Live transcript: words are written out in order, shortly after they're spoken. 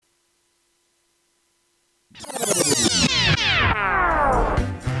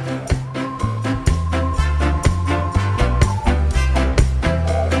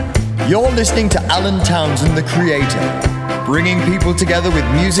You're listening to Alan Townsend, the Creator, bringing people together with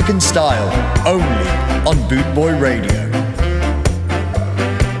music and style, only on Bootboy Radio.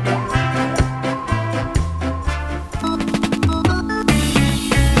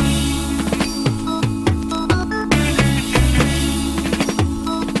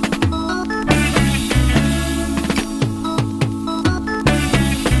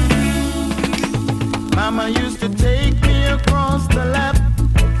 Mama used to take me across the lap.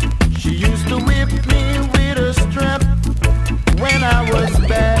 She used to whip me with a strap when I was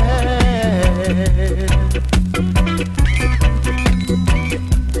bad.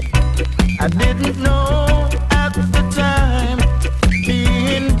 I didn't know at the time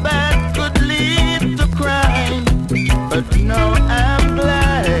being bad could lead to crime, but now I'm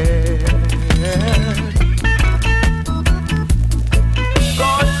glad.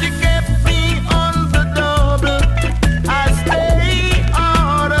 'Cause she kept me on the double. I stay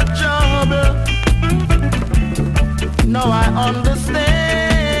out of trouble. Now I understand.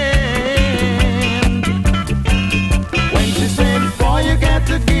 When she said, boy, you got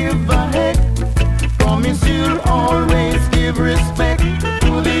to give a heck. Promise you'll always give respect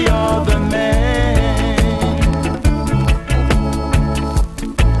to the other man.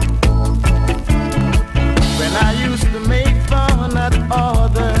 When I used to make fun at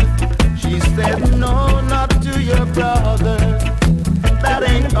others, she said, no, not to your brother. That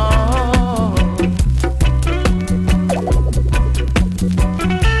ain't all.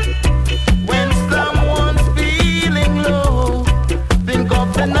 When someone's feeling low, think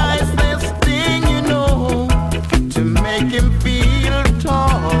of the nicest thing you know to make him feel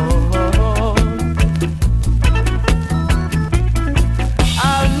tall.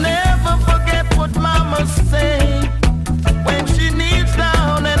 I'll never forget what Mama say when she kneels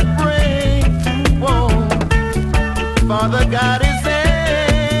down and pray. Whoa, Father God is hands.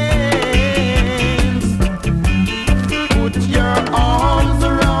 Put your arms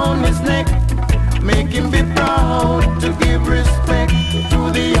around his neck. Make him be proud to give respect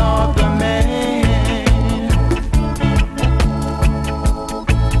to the other man.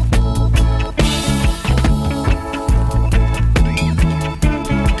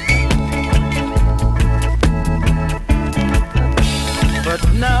 But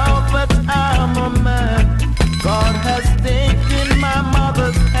now that I'm a man, God has taken my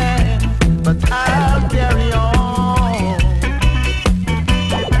mother's hand, but I'll carry on.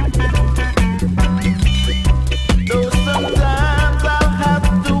 Though sometimes I'll have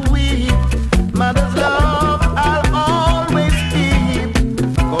to weep, mother's love I'll always keep,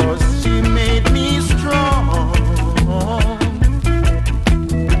 'cause she made me strong.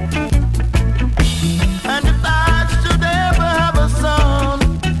 And if I should ever have a son,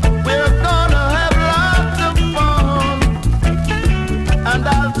 we're gonna have lots of fun. And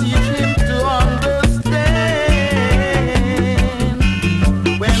I'll teach him to understand.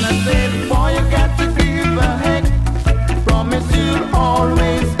 When I said, boy, you got to give a heck. Promise you'll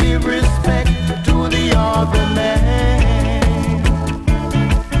always give respect to the other man.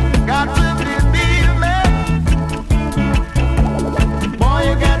 Got to believe me. Boy,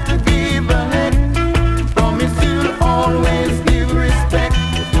 you got to give a heck. Promise you'll always give respect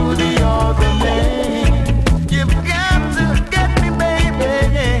to the other man. You've got to get me,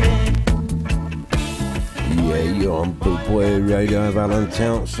 baby. Yeah, you're on Bootboy Radio of Alan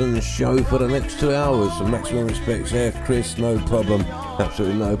Townsend's show for the next 2 hours. So maximum respects there, Chris. No problem,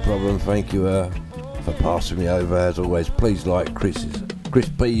 absolutely no problem. Thank you for passing me over as always. Please like Chris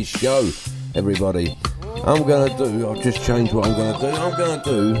P's show, everybody. I've just changed what I'm gonna do. I'm gonna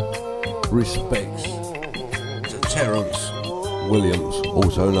do respects to Terence Williams,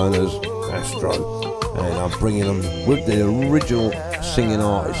 also known as Astro, and I'm bringing them with the original singing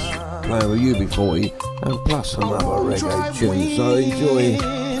artists playing with UB40 and plus some other reggae tunes. So enjoy.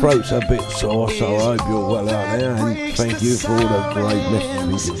 Throat's a bit sore, so I hope you're well out there, and thank you for all the great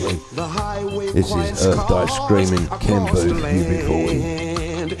messages you give me. This is Earth Die Screaming, Ken Booth, UB40.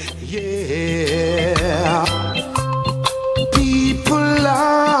 Yeah, people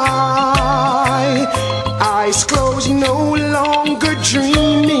lie, eyes closed, no longer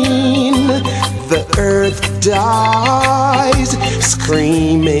dreaming. The earth dies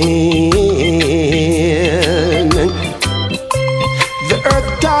screaming. The earth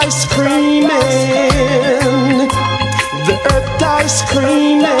dies screaming. The earth dies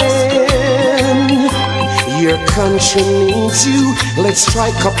screaming. Your country needs you. Let's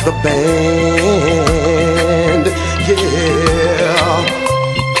strike up the band. Yeah.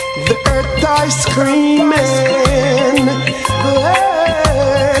 The earth dies dies screaming, the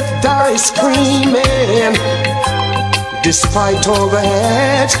earth dies screaming. Despite all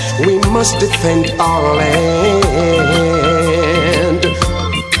that, we must defend our land.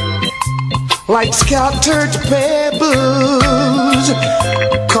 Like scattered pebbles,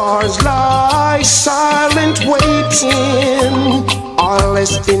 cars lie silent waiting,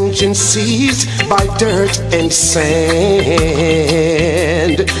 oilless engines seized by dirt and sand.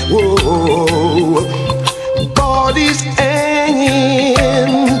 Whoa. Bodies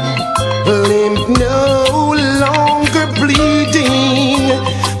hanging, limb no longer bleeding,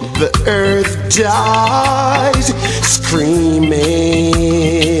 the earth dies screaming.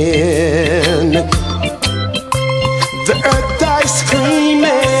 The earth dies screaming,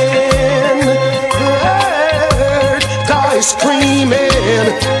 the earth dies screaming.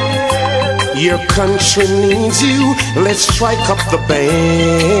 Your country needs you, let's strike up the band.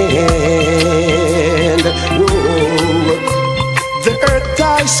 Whoa. The earth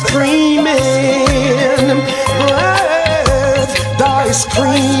dies screaming, the earth dies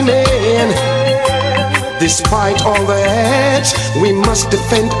screaming. Despite all that, we must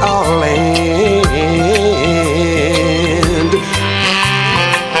defend our land.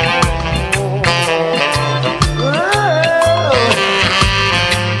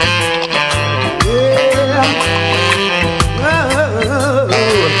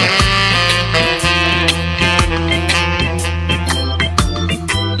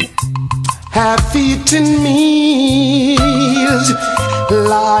 Half-eaten meals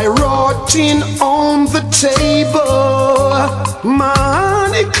lie rotting on the table,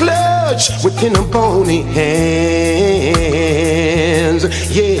 money clutched within a bony hands.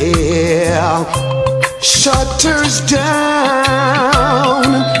 Yeah, shutters down,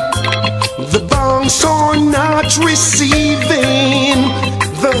 the banks are not receiving,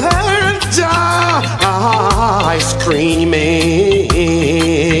 the earth dies screaming.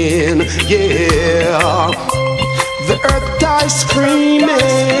 Yeah, the earth dies screaming,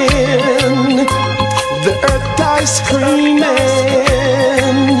 the earth dies screaming.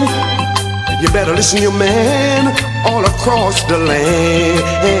 You better listen, your man, all across the land.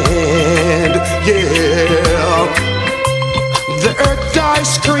 Yeah, the earth dies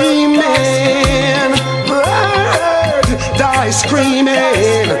screaming, the earth dies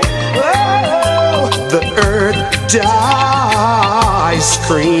screaming. Oh, the earth dies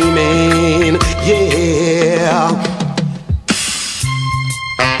screaming. Yeah.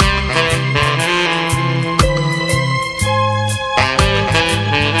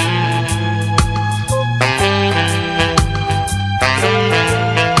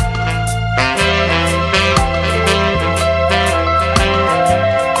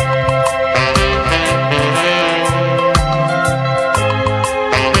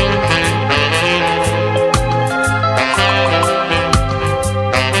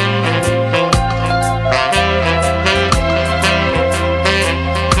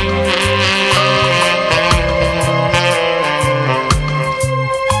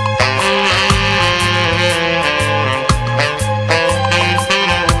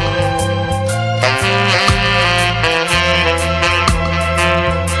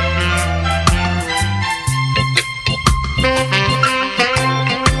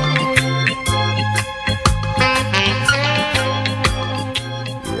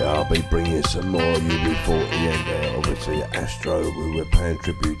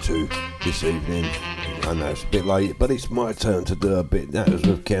 This evening. I know it's a bit late, but it's my turn to do a bit. That was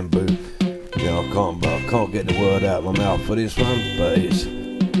with Kembu. Yeah, I can't get the word out of my mouth for this one, but it's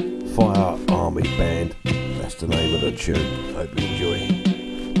Fire Army Band. That's the name of the tune. Hope you enjoy.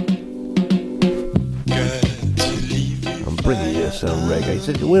 I'm bringing you some reggae.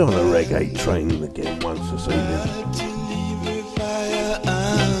 So we're on a reggae train again once this evening. Fire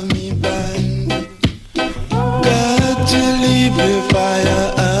Army Band.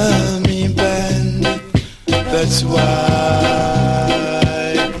 That's why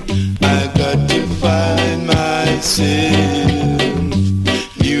I got to find myself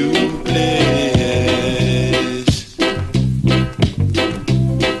new place.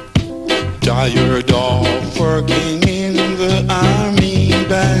 Tired of working in the army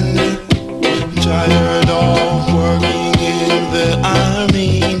band. Tired of working in the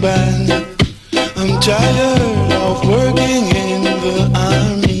army band. I'm tired of working in the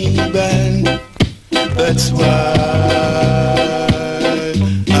army band. That's why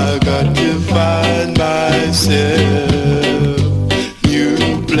I got to find myself new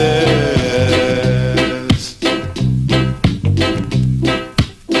place.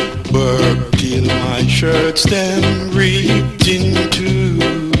 Work till my shirt's them ripped in two.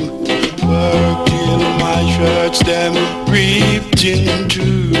 Work them reaped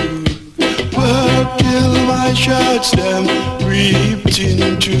into. Work till my shots them reaped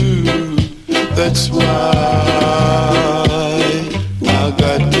into. That's why I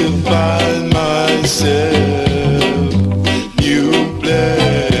got to find myself new place.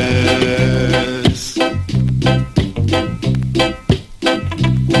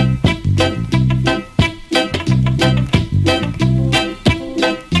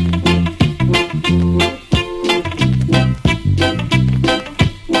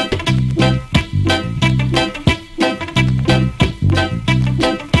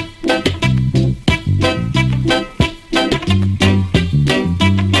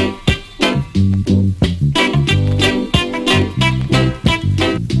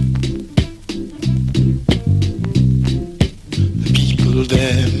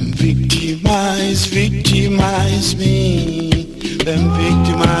 Victimize me, them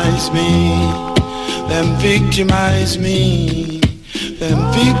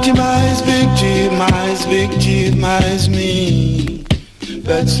victimize me.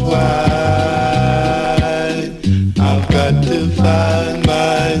 That's why I've got to find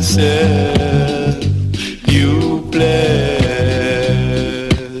myself new place.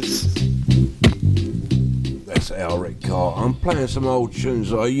 That's Alric Carr. I'm playing some old tunes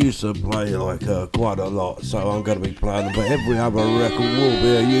that I used to play quite a lot, so I'm going to be playing them, but every other record will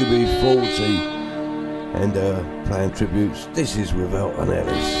be a UB40. And playing tributes. This is with Elton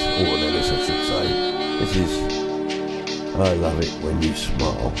Ellis, or Ellis I should say. This is I Love It When You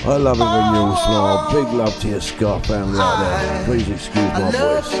Smile. I love it when you smile. Big love to your Scar family out there. Please excuse my voice. I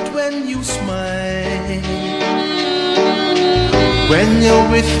love it when you smile. When you're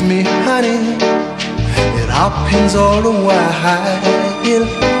with me, honey, it happens all the while.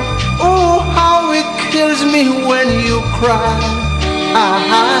 Oh, how it kills me when you cry.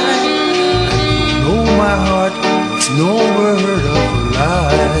 Oh, my heart, it's no word of a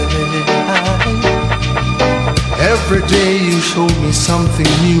lie. Every day you show me something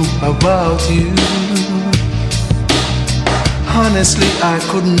new about you. Honestly, I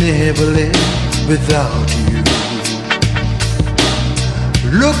could never live without you.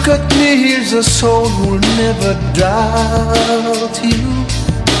 Look at me, here's a soul who'll never doubt you.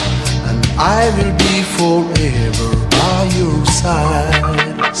 And I will be forever by your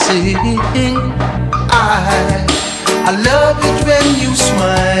side. Sing, I love it when you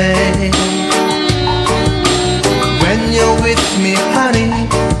smile. When you're with me, honey,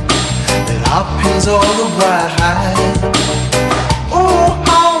 it happens all the while. Oh,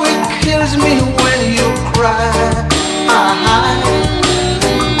 how it kills me when you cry.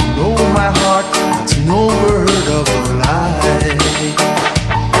 Oh, my heart, that's no word of a lie.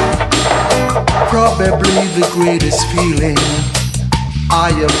 Probably the greatest feeling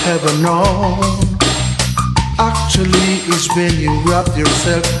I have ever known actually is when you wrap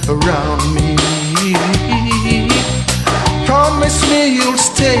yourself around me. Promise me you'll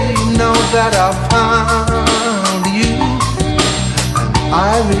stay now that I've found you, and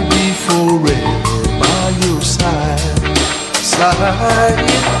I will be forever by your side.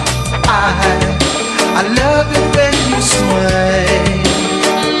 I love it when you smile.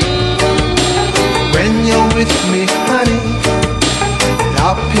 When you're with me, honey,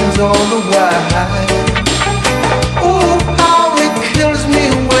 happens all the while. Oh, how it kills me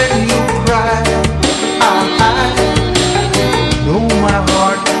when you cry. Oh, my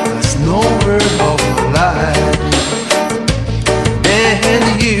heart, there's no word of a lie. And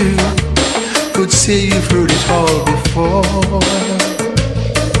you could say you've heard it all before.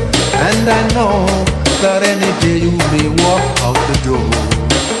 And I know that any day you may walk out the door.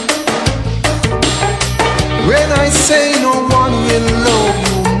 When I say no one will love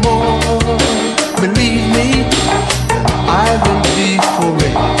you more, believe me, I will be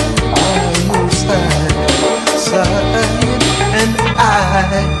forever by your side. And I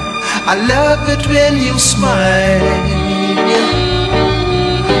love it when you smile.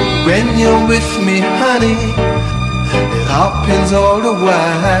 When you're with me, honey, it happens all the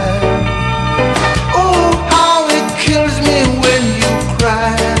while. Oh, how it kills me when you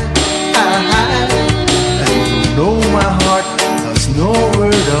cry. No, my heart has no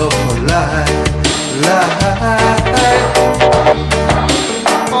word of a lie.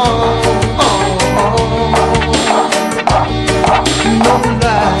 No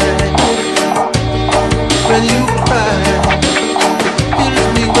lie. When you cry, kills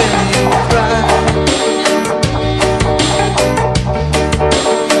me when you cry.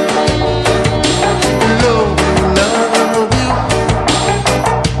 Love you.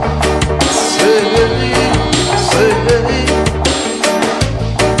 Say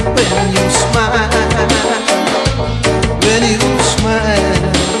when you smile.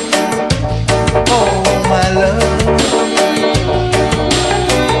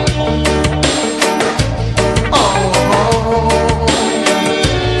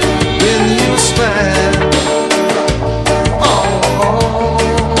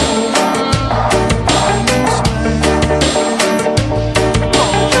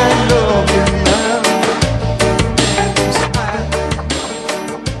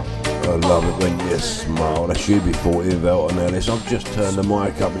 love it when you smile. That's UB40 of Elton Ellis. I've just turned the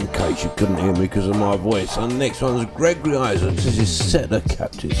mic up in case you couldn't hear me because of my voice. And the next one's Gregory Isaacs. This is Set the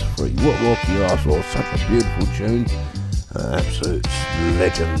Captives Free. What more can you ask for? Such a beautiful tune. Absolute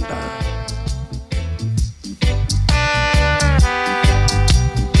legend.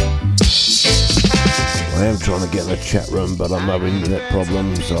 I am trying to get in the chat room, but I'm having internet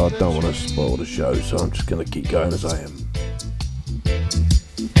problems, so I don't want to spoil the show, so I'm just going to keep going as I am.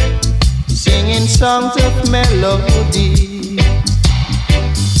 Singing songs of melody,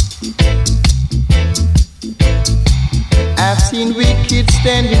 I've seen wicked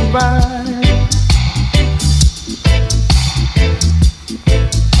standing by,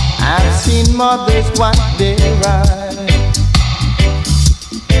 I've seen mothers wipe their eyes.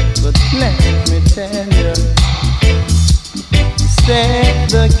 But let me tell you, set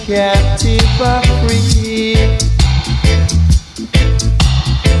the captive free.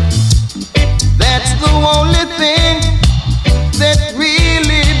 That's the only thing that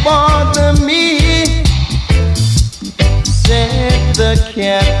really bothers me. Set the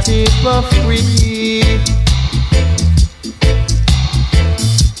captive free.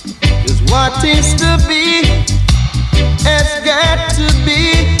 'Cause what is to be has got to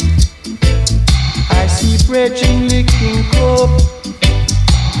be. I see Bridget licking coke,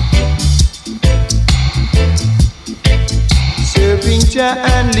 serving Jah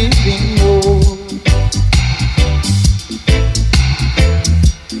and living woe.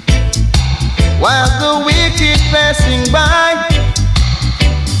 While the wicked passing by,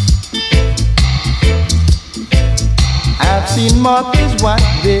 I've seen mothers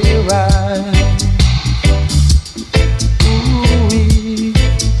wipe their eyes.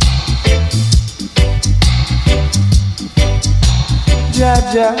 Jah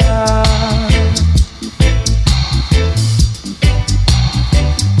Jah,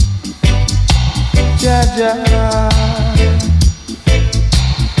 Jah Jah,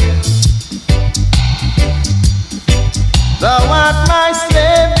 Thou art my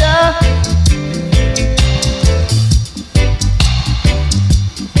Savior.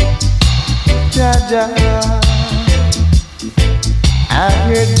 Jah Jah, I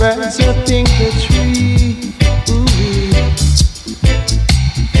heard birds that think the tree.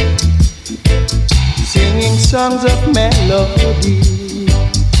 Singing songs of melody,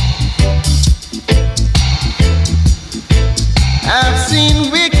 I've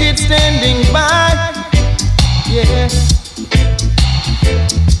seen wicked standing by, yeah.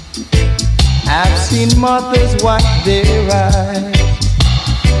 I've seen mothers wipe their eyes.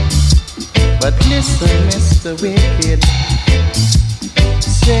 But listen, Mr. Wicked,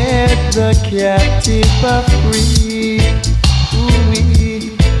 set the captive free.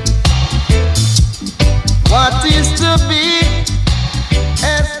 Ooh-wee. What is to be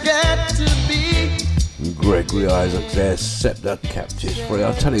has got to be. Gregory Isaacs there, set the captives free.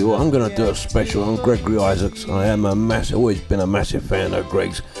 I'll tell you what, I'm going to do a special on Gregory Isaacs. I am always been a massive fan of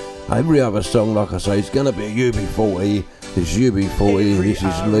Greg's. Every other song, like I say, is going to be UB40. It's UB40, this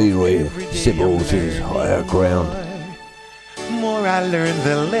is Leroy Sibbles' Higher Ground. The more I learn,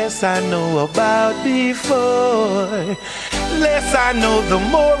 the less I know about before. Less I know, the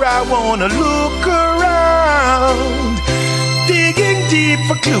more I wanna look around, digging deep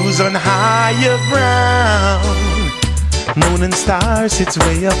for clues on higher ground. Moon and stars, it's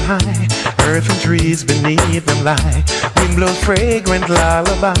way up high. Earth and trees beneath them lie. Wind blows fragrant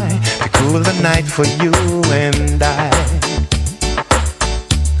lullaby to cool the night for you and I.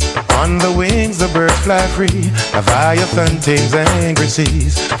 On the wings the birds fly free. Leviathan tames angry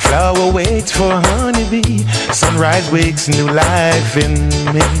seas. Flower waits for honeybee. Sunrise wakes new life in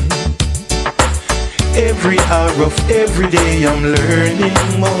me. Every hour of every day I'm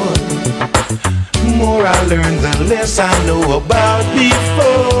learning more. The more I learn, the less I know about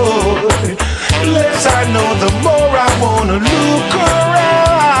before. Less I know, the more I wanna look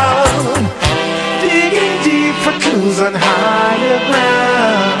around, digging deep for clues on higher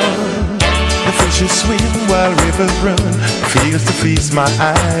ground. The fishes swim while rivers run, fields to feast my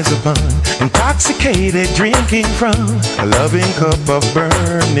eyes upon, intoxicated drinking from a loving cup of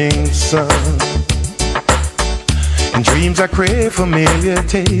burning sun. In dreams I crave familiar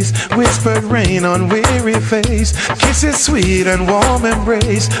taste, whispered rain on weary face, kisses sweet and warm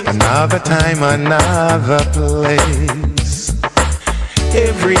embrace, another time, another place.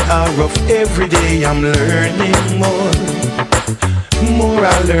 Every hour of every day I'm learning more. The more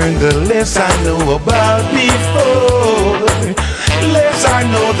I learn, the less I know about before. Less I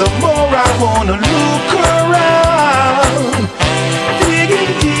know, the more I wanna look around,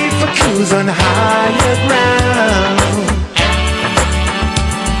 digging deep for clues on higher ground.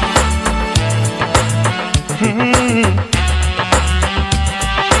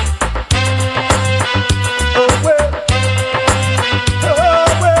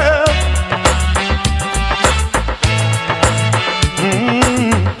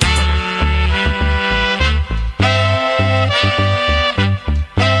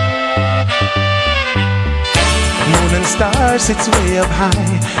 Sits way up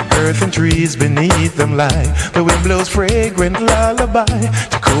high, earth and trees beneath them lie. The wind blows fragrant lullaby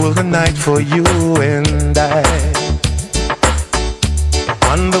to cool the night for you and I.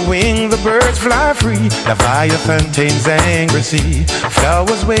 On the wing the birds fly free, Leviathan tames angry sea.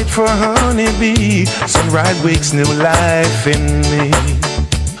 Flowers wait for honeybee, sunrise wakes new life in me.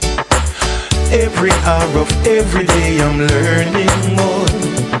 Every hour of every day I'm learning more.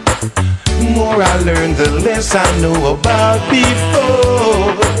 More I learn, the less I know about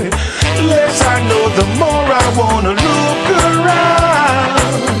before. Less I know, the more I wanna look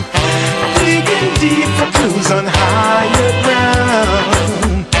around. Digging deep for clues on higher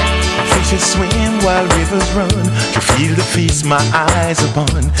ground. Fishes swim while rivers run to feel the feast my eyes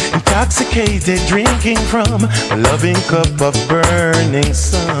upon. Intoxicated drinking from a loving cup of burning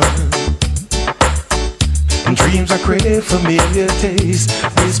sun. And dreams I crave familiar taste,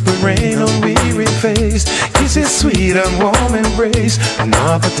 whispering on weary face. Kisses sweet and warm embrace,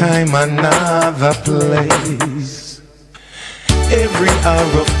 another time, another place. Every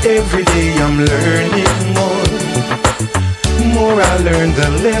hour of every day I'm learning more. More I learn, the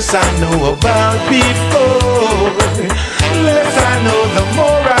less I know about before. Less I know, the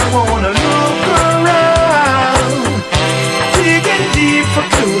more I wanna look around. Digging deep for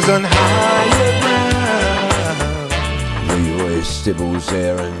clues on higher ground. Stibbles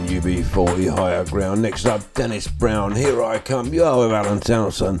there and UB40 higher ground. Next up, Dennis Brown, Here I Come. You are with Alan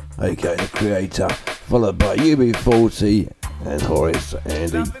Townsend, aka the Creator, followed by UB40 and Horace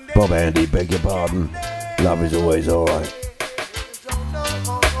Andy, Bob Andy, beg your pardon. Love is always alright.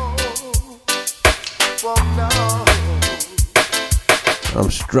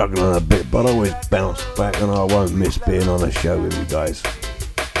 I'm struggling a bit, but I always bounce back and I won't miss being on a show with you guys.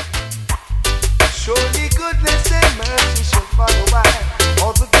 Surely goodness and mercy shall follow I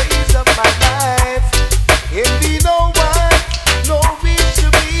all the days of my life. And be no one, no wish to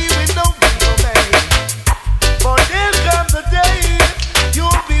be with no evil man. For there'll come the day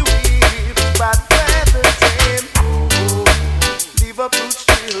you'll be whipped by the feathers and leave up to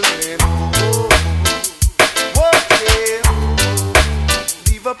children. What yeah,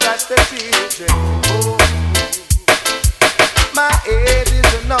 leave up at the children. My head is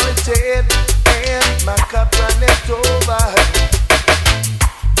anointed. My cup runneth over.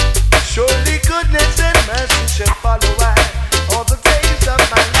 Surely goodness and mercy shall follow I all the days of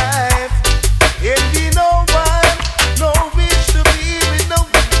my life. And be no one, no wish to be with no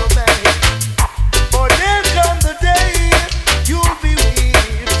evil man. For there'll come the day you'll be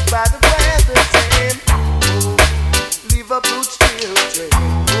whipped by the feathers and leave up roots children.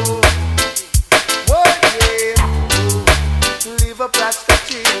 Oh yeah, leave up rats for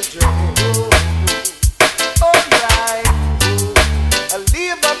children.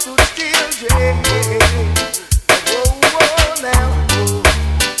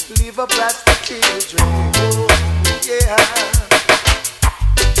 That's the children, yeah.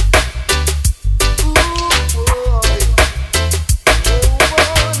 Ooh, boy.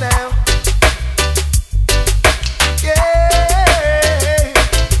 Oh, now. Yeah.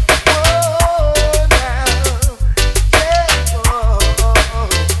 Oh, now. Yeah.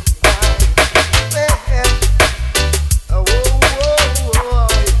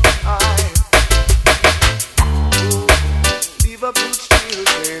 Leave up good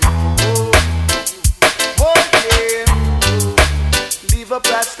children. Up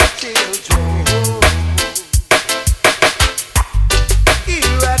that's the children.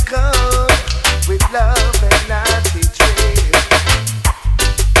 Here I come with love and not hatred.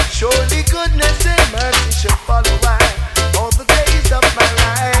 Surely goodness and mercy shall follow I all the days of my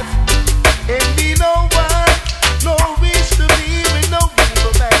life. And be no one, no wish to be with no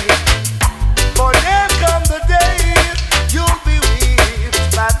evil man. For there'll come the day you'll be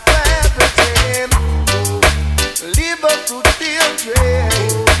whipped by the feathers and live up to children.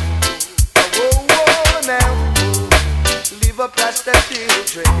 Up past the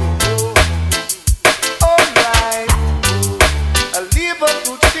children. Alright, I live up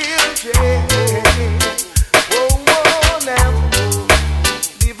to children. Oh, now,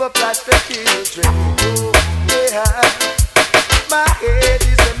 live up past the children. Yeah, my head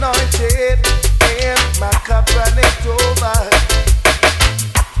is anointed and my cup runneth over.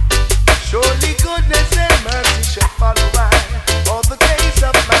 Surely goodness and mercy shall follow I all the days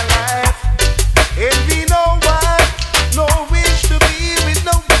of my life. And we know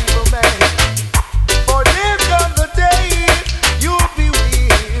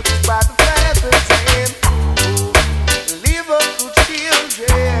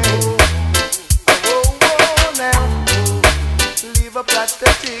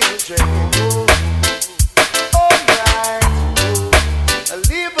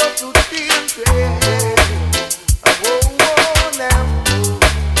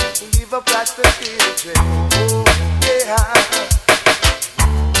Leave up at the children. Oh, yeah.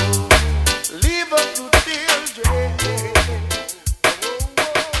 Leave up to children.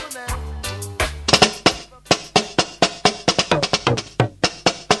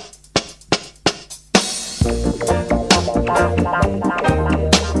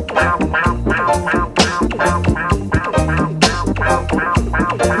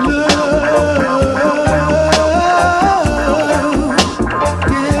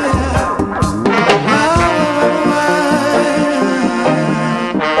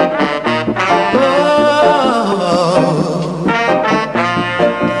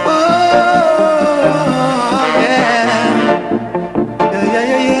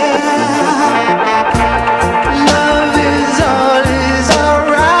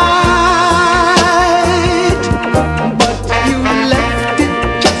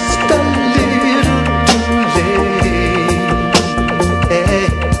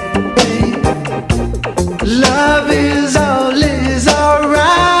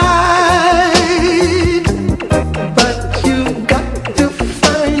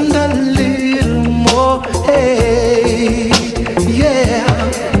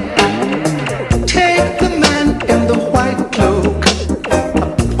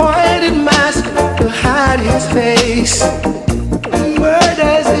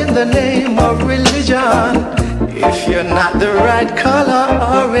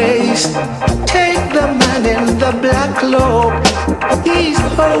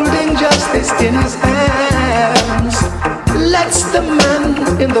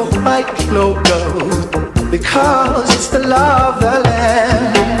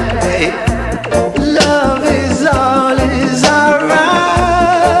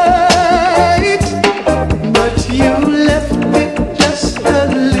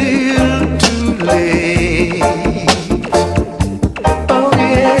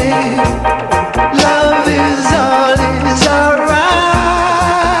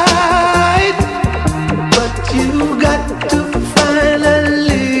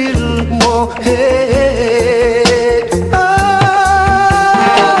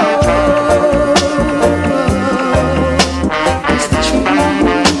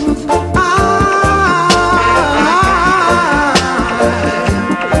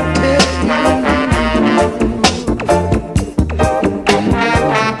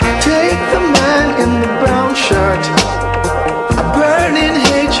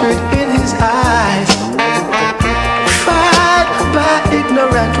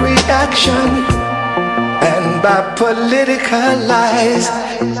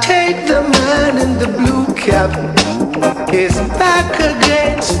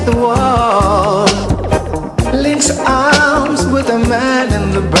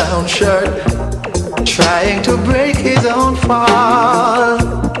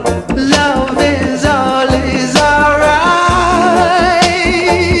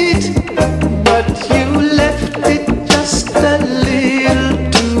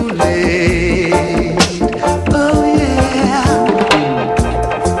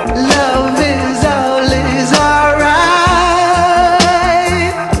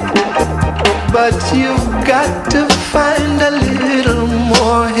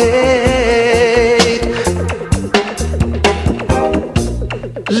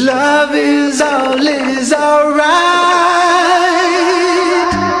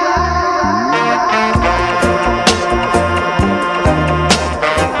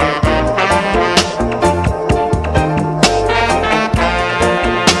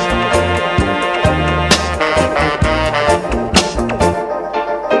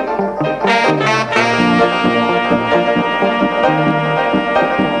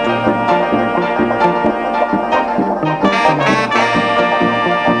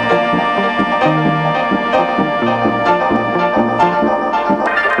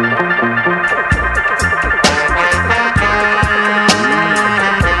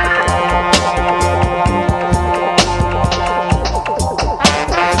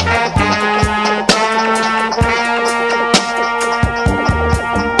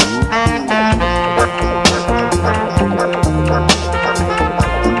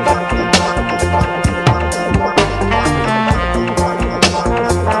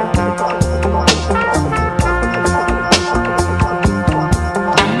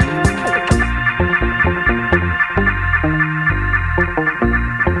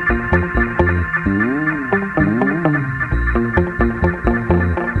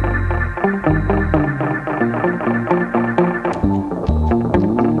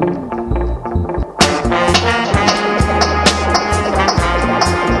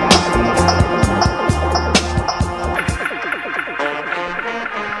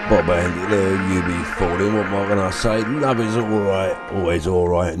 Bob Andy there, UB40. What more can I say? Love is alright, always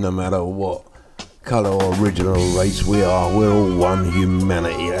alright, no matter what colour or original race we are. We're all one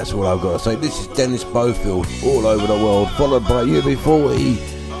humanity, that's all I've got to say. This is Dennis Bofield, all over the world, followed by UB40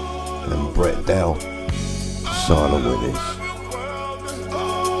 and Brett Dow, Silent Witness.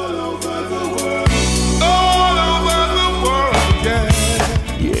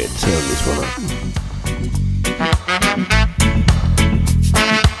 Yeah, turn this one up.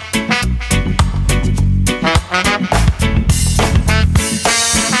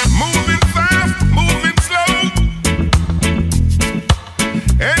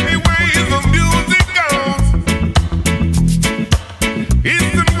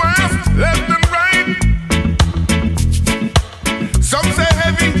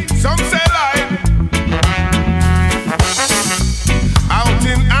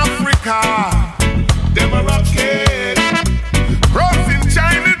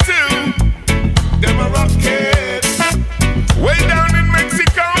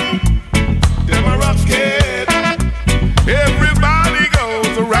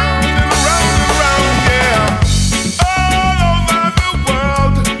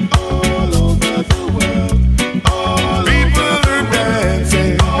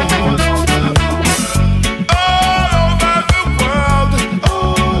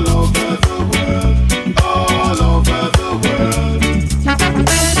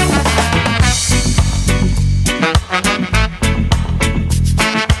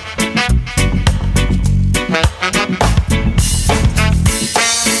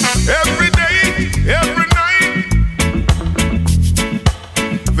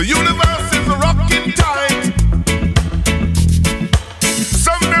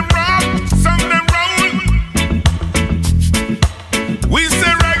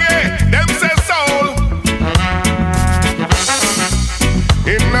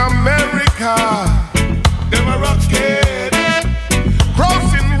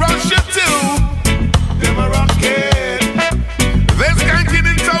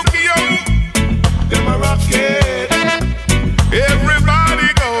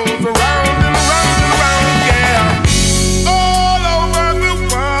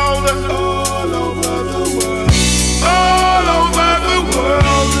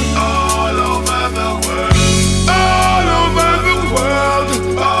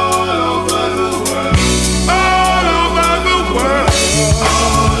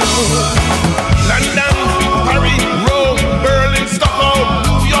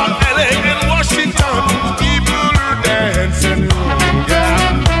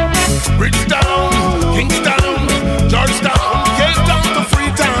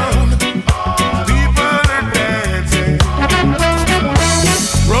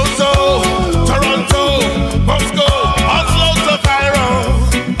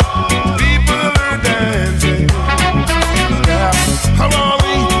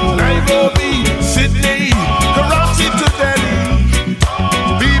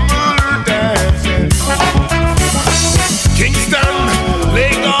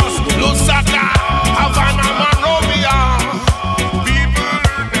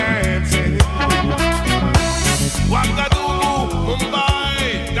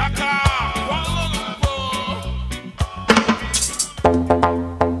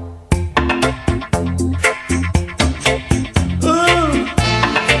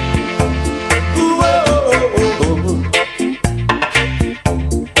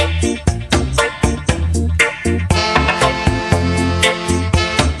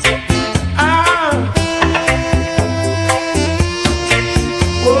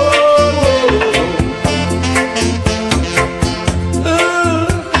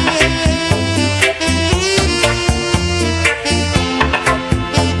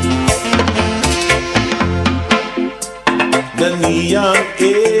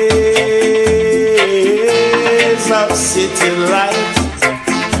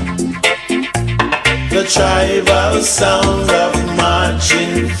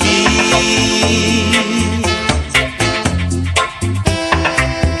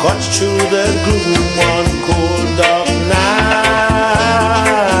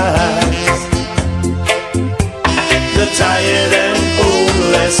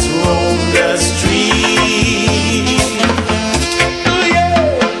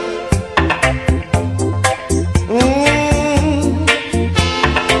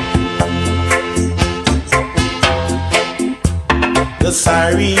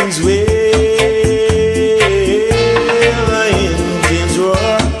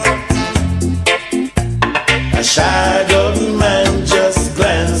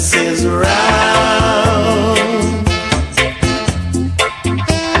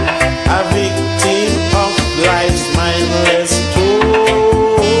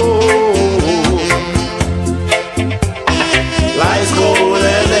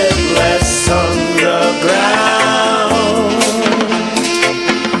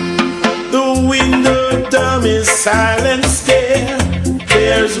 dumbest silent stare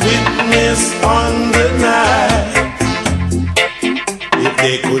bears witness on the night. If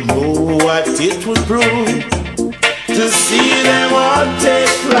they could know what it would prove to see them all take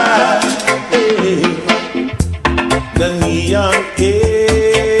flight. The neon haze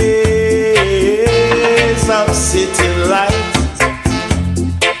of city lights,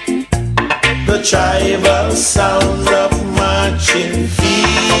 the tribal sound of marching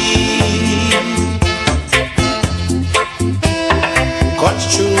feet, cuts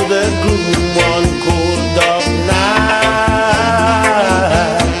through the gloom on cold dark nights.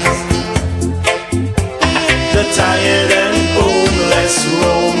 The tired and homeless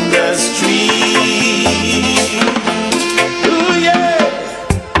roam the street. Ooh, yeah.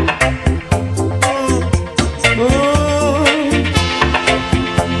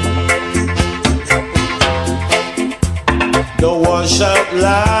 The wash-up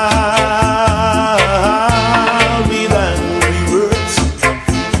loud with angry words.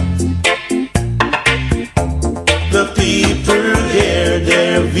 The people hear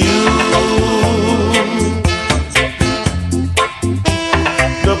their view.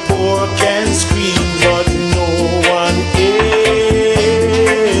 The poor can scream, but no one hears.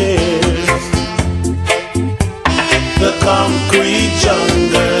 The concrete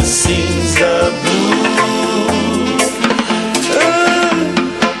jungle sings the blues.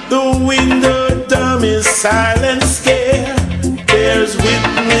 The window dumb is silent scare bears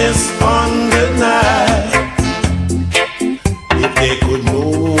witness on the night. If they could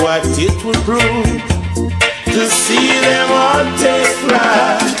know what it would prove to see them all take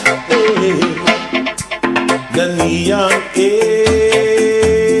flight. The neon haze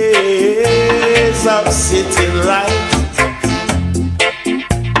of city light,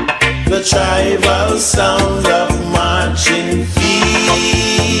 the tribal sound of marching feet,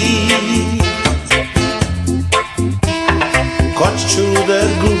 cuts through the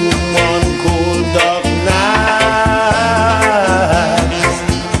gloom on cold dark nights.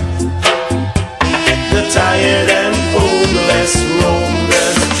 The tired and homeless roam the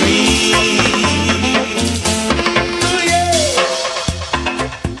street.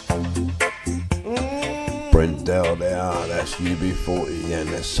 Brent Dell there, that's UB40 and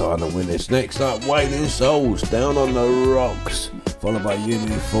that's Silent Witness. Next up, Wailing Souls, Down on the Rocks, followed by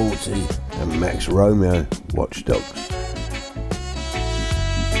UB40 and Max Romeo, Watchdogs.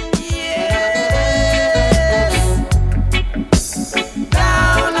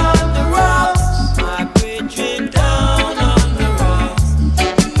 Down on the rocks, my brethren, down on the rocks.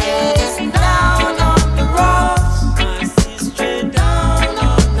 Yes, down on the rocks, my sister, down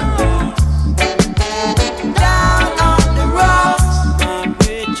on the rocks. Down on the rocks, my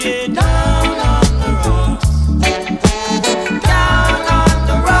brethren, down on the rocks. Down on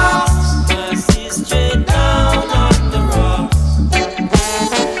the rocks, my sister, down on the rocks.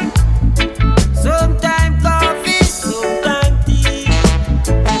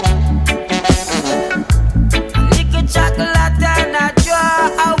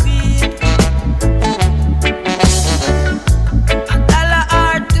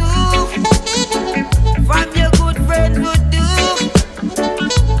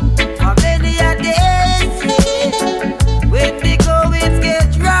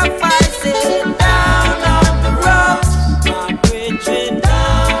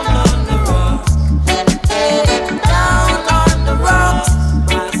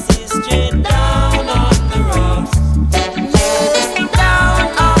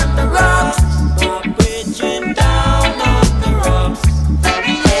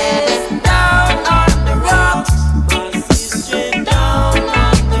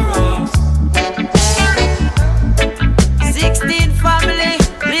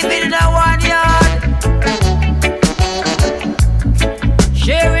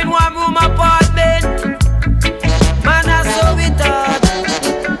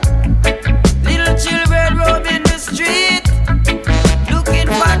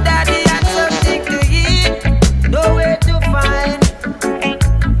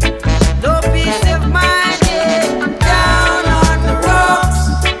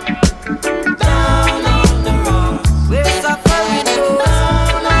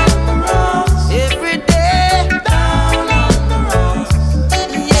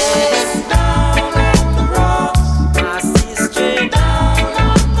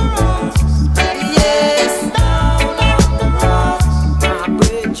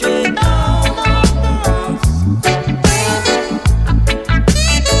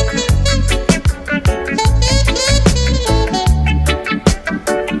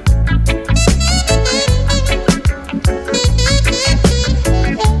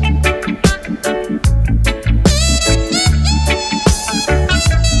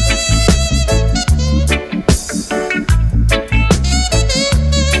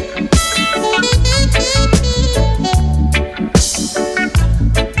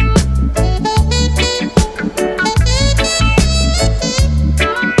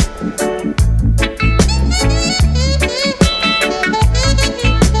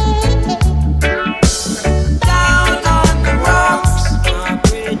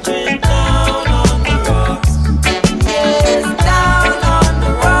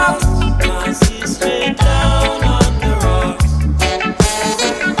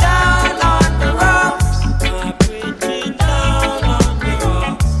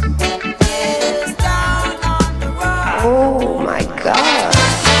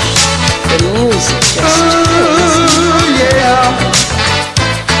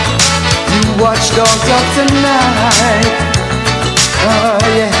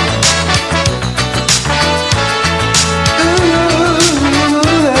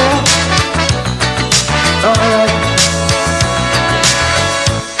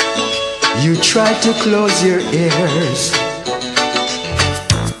 to close your ears,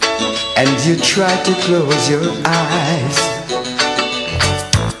 and you try to close your eyes,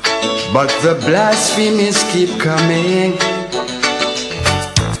 but the blasphemies keep coming,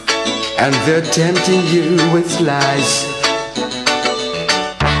 and they're tempting you with lies.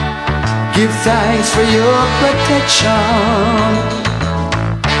 Give thanks for your protection,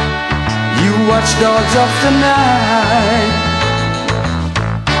 you watchdogs of the night,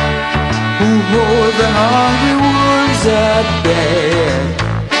 who hold the hungry wolves at bay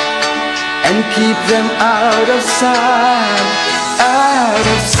and keep them out of sight, out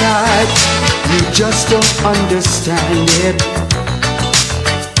of sight. You just don't understand it,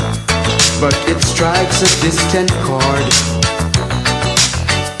 but it strikes a distant chord.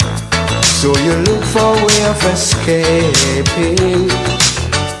 So you look for a way of escaping,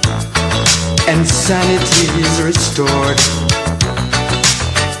 and sanity is restored.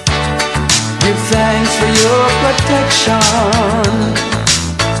 Give thanks for your protection,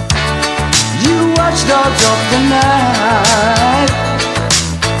 you watchdogs of the night,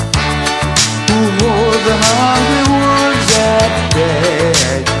 who hold the hungry wolves at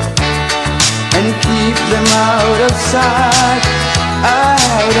bay and keep them out of sight,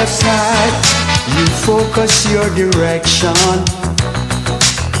 out of sight. You focus your direction,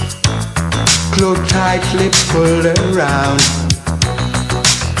 cloak tightly pulled around,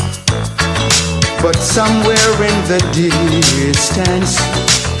 but somewhere in the distance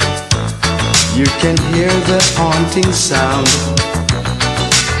you can hear the haunting sound.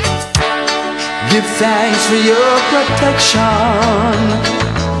 Give thanks for your protection,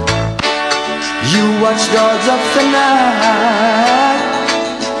 you watchdogs of the night,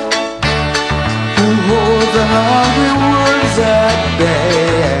 who hold the hungry wolves at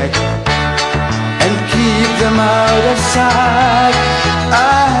bay and keep them out of sight,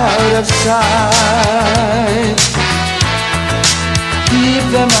 out of sight. Keep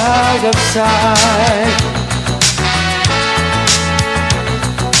them out of sight.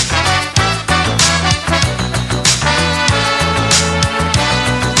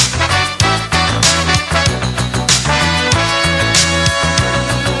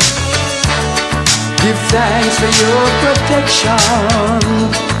 Give thanks for your protection,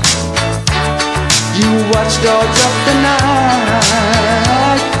 you watchdogs of the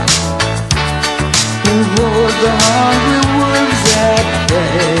night, who hold the hungry wolves at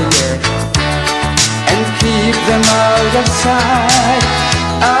bay and keep them out of sight,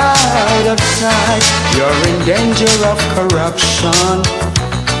 out of sight. You're in danger of corruption,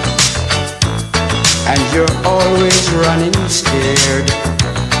 and you're always running scared.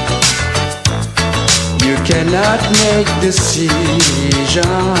 You cannot make decisions,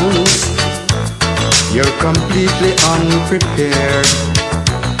 you're completely unprepared.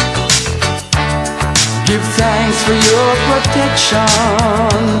 Give thanks for your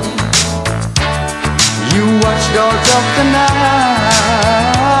protection, you watchdogs of the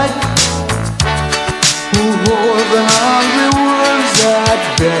night, who hold the hungry wolves at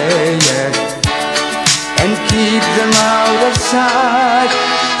bay and keep them out of sight,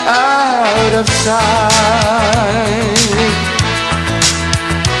 out of sight.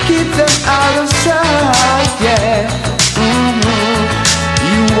 Keep them out of sight, yeah.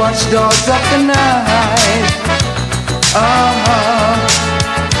 You watchdogs of the night.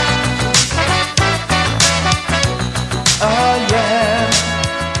 Oh yeah.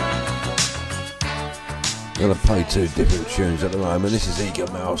 I'm going to play two different tunes at the moment. This is Eager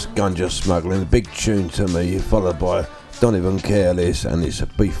Mouse, Ganja Smuggling, a big tune to me, followed by Don't Even Care Less, and it's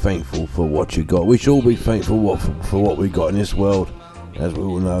Be Thankful for What You Got. We should all be thankful for what we got in this world. As we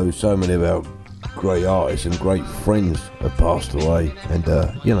all know, so many of our great artists and great friends have passed away, and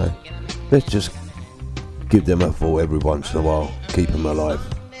you know, let's just give them a thought every once in a while, keep them alive.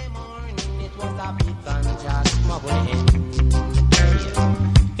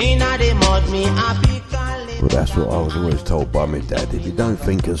 Well, that's what I was always told by my dad. If you don't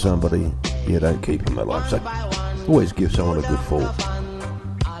think of somebody, you don't keep them alive. So always give someone a good thought.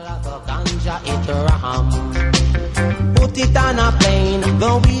 Put it on a plane,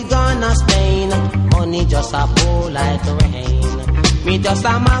 go we gonna Spain. Money just a pour like rain. Me just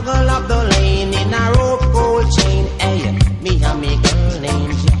a muggle up the lane in a rope gold chain. Hey, me and me girl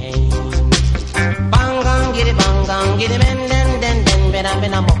named Jane. Bang get it, men, den, better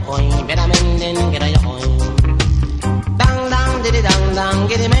men a mocoin, better men, den, get a yoin. Dang, did it, dang,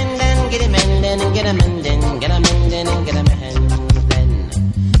 get it, men, den, get a men, den, get a men, den, get a men, den, get a men, den.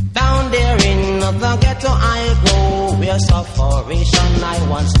 Down there in the ghetto I go, where sufferation I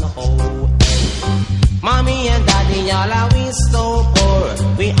once know. Mommy and daddy, all are we so poor.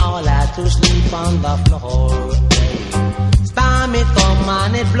 we all had to sleep on the floor. Storm it come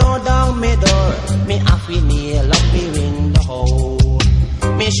and it blow down me door. Me have to nail up me window.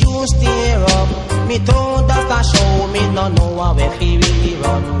 Me shoes tear up, me toe does a show. Me no know where we really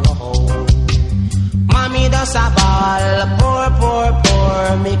run go. Mommy does a ball, poor, poor,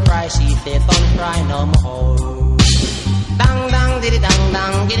 poor. Me cry, she say don't cry no more. Dang, dang, diddy, dang,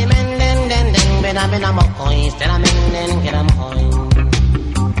 dang, giddy, men, den, den, den. Ben a mo coins, tell a men, den, get a coin.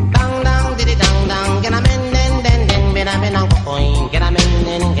 Dang, dang, diddy, dang, dang, get a men, den, den, den. Ben a coin, get a men,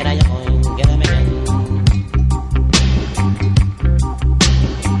 den, get a coin, get a men.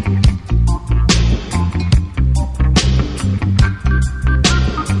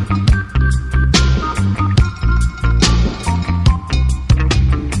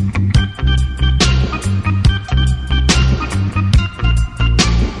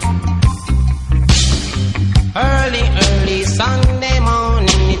 Early Sunday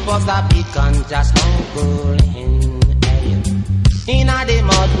morning, it was a big and just uncooling. Inna the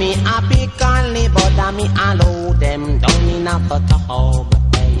mud, me a pick and lay, but me a load them down in a tub.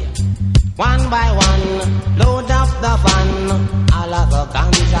 One by one, load up the van, all of the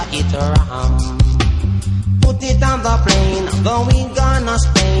ganja it ram. Put it on the plane, going gonna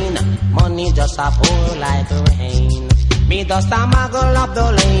Spain. Money just a pour like rain. Me just a muggle up the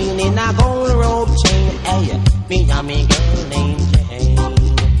lane in a gold rope chain. Hey, me and me girl named Jane.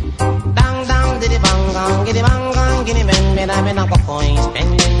 Dang, dang, diddy, bang, gang, giddy, bang, gang, giddy, bang, bang, bang, bang, coin,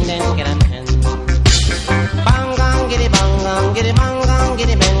 spend, then, get a man. Bang, gang, giddy, bang, gang, giddy, bang, gang,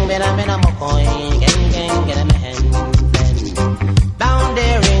 giddy, bang, bang, bang, bang, coin, gang, get a man. Down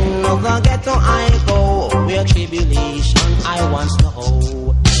there in the ghetto I go, where tribulation I once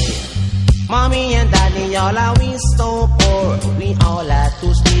know. Mommy and daddy, all are we so poor. We all had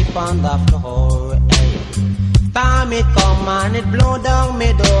to sleep on the floor. Time it come and it blow down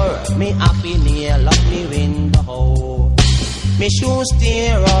me door. Me happy nail up me window. Me shoes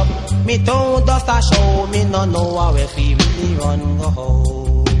tear up, me toe dust a show. Me no know where we really run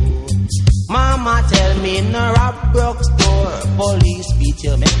go. Mama tell me no rob broke store. Police beat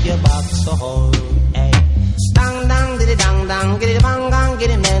you, make your back sore. Hey. Dang dang diddy dang dang, giddy bang gang,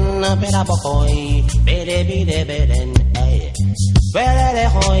 giddy men, better boy, better be the beden, eh. Better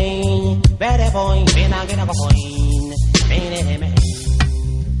hoy, better boy, better get a coin, better me,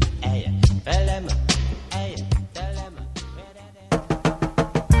 eh. Tell them, eh, tell them.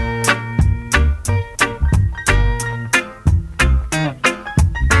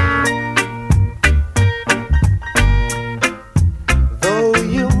 Though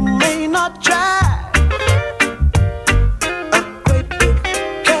you may not try.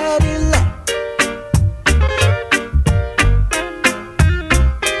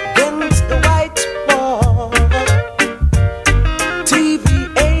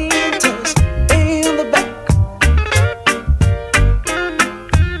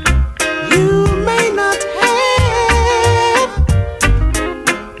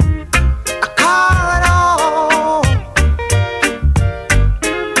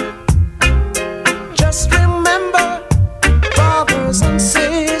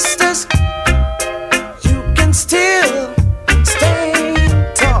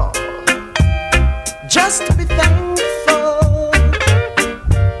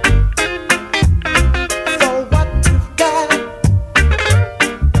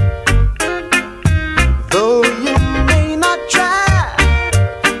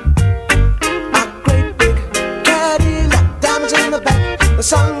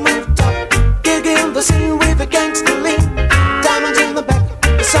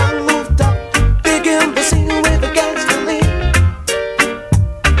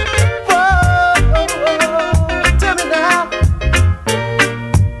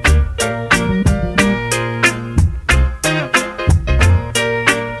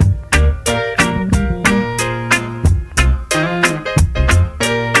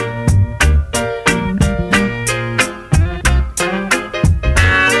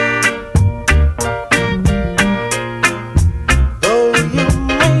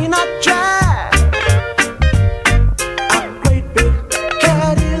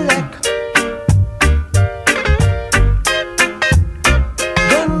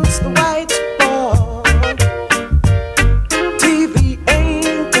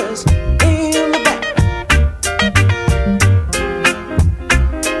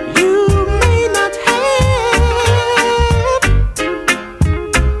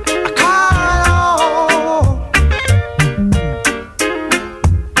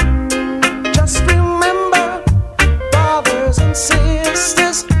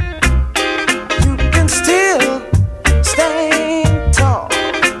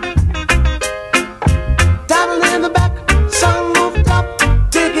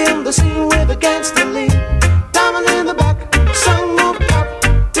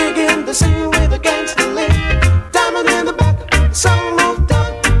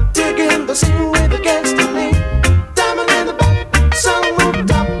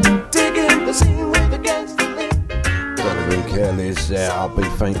 I'll be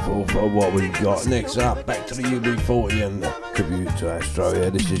thankful for what we've got. Next up, back to the UB40 and the tribute to Astro. Yeah,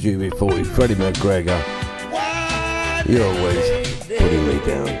 this is UB40, Freddie McGregor. You're always putting me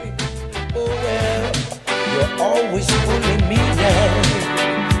down. Oh well, you're always pulling me down.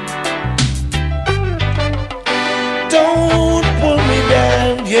 Don't pull me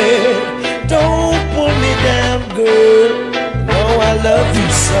down, yeah. Don't pull me down, girl. No, I love you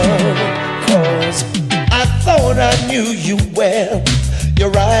so. 'Cause I thought I knew you well.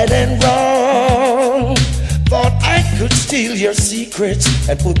 You're right and wrong. Thought I could steal your secrets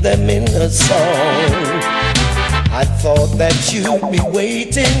and put them in a song. I thought that you'd be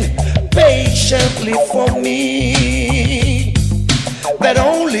waiting patiently for me, that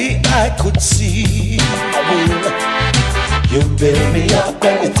only I could see. You build me up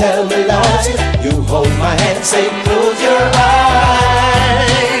and you tell me lies. You hold my hand, say close your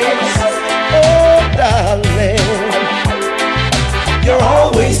eyes. Oh darling, you're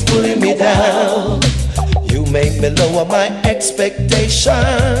always pulling me down. You make me lower my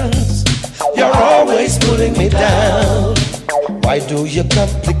expectations. You're always pulling me down. Why do you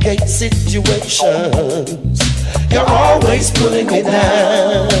complicate situations? You're always pulling me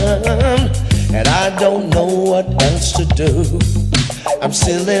down, and I don't know what else to do. I'm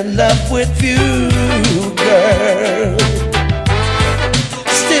still in love with you, girl.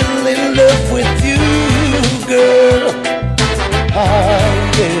 Still in love with you, girl. Ah,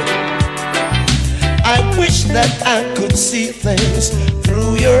 yeah. I wish that I could see things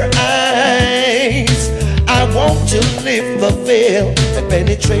through your eyes. I want to lift the veil and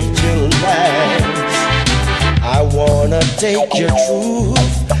penetrate your lies. I wanna take your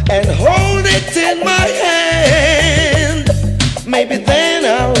truth and hold it in my hand. Maybe then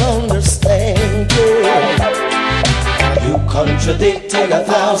I'll understand, girl. You contradict in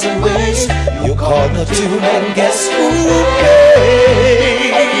 1,000 ways. You call the tune and guess who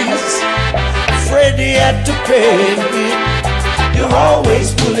pays? Freddie had to pay. You're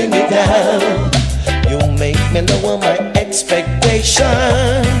always pulling me down. You make me lower my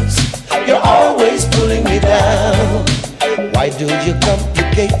expectations. You're always pulling me down. Why do you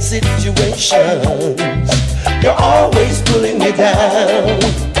complicate situations? You're always pulling me down,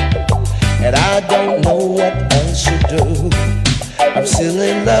 and I don't know what else to do. I'm still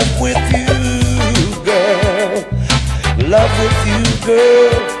in love with you, girl. Love with you,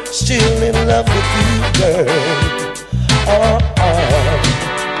 girl. Still in love with you, girl. Oh, oh.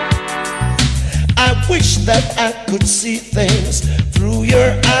 I wish that I could see things through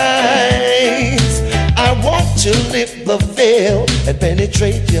your eyes. I want to lift the veil and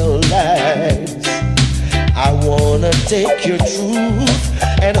penetrate your lies. I wanna take your truth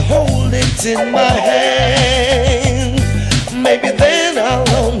and hold it in my hand. Maybe then I'll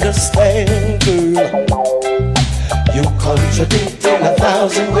understand, girl. You contradict in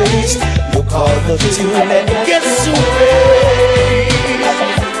 1,000 ways. You call the tune and guess who pays?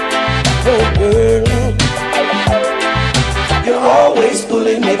 Oh girl, you're always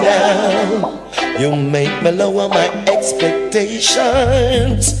pulling me down. You make me lower my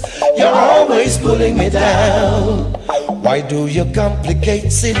expectations. You're always pulling me down. Why do you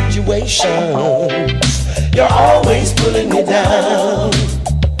complicate situations? You're always pulling me down,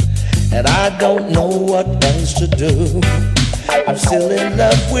 and I don't know what else to do. I'm still in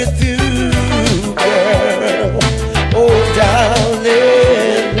love with you, girl. Oh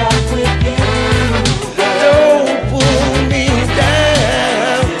darling, love with you. Don't pull me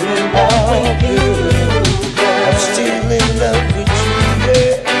down. I'm still in love with you,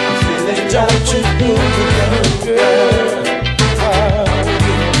 yeah. Don't you pull me down, girl.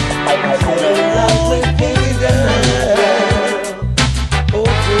 I'm still in love with you, down.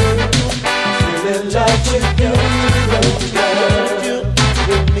 Oh girl, still in love with you, don't you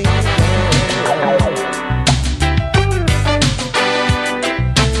pull me down.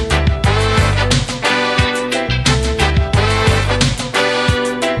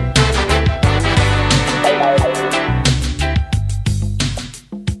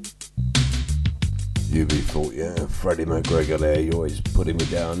 UB40, yeah, Freddie McGregor there, you're always putting me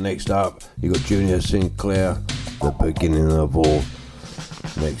down. Next up, you got Junior Sinclair, The Beginning of All.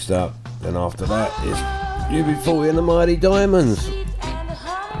 Next up, then after that is UB40 and the Mighty Diamonds.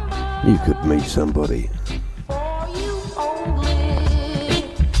 You could meet somebody.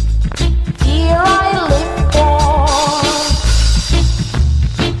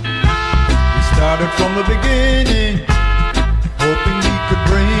 Started from the beginning, hoping we could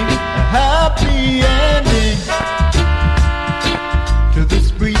bring a happy ending to this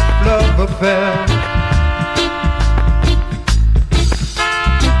sweet love affair.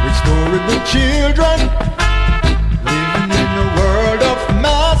 Restoring the children, living in a world of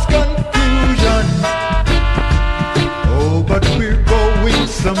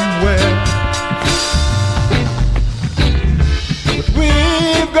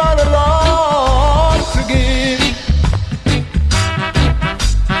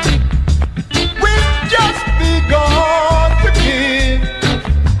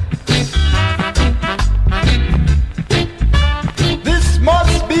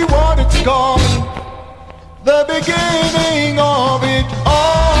beginning of it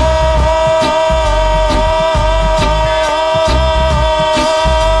all.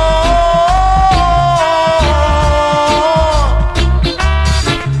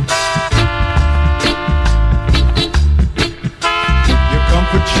 Your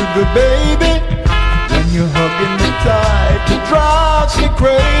comfort sugar baby, when you're hugging me tight, it drives me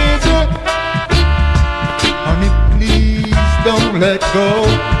crazy. Honey, please don't let go.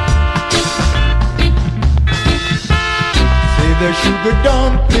 Say there's sugar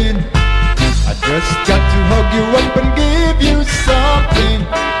dumpling, I just got to hug you up and give you something.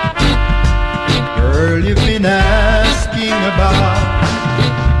 Girl, you've been asking about.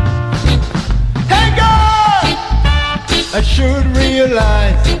 Hey girl, I should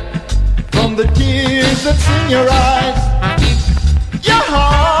realize from the tears that's in your eyes, your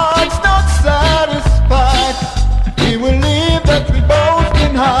heart's not satisfied. We will leave that we both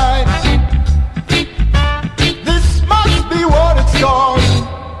can hide. This must be what it's called,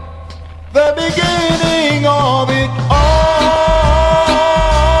 the beginning of it all.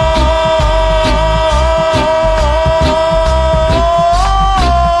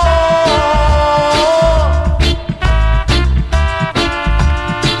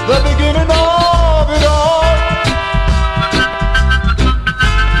 The beginning of it all.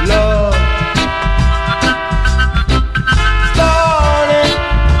 Love starting,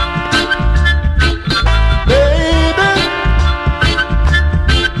 baby.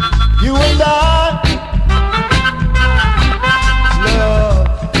 You and I. Love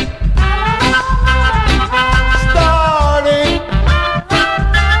starting,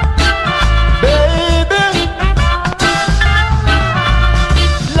 baby.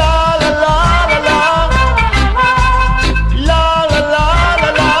 La la la la la, la la la la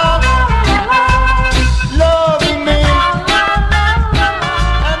la, loving me,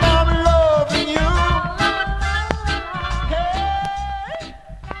 and I'm loving you.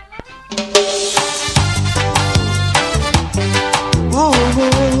 Whoa,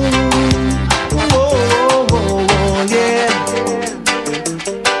 whoa, whoa, whoa, yeah.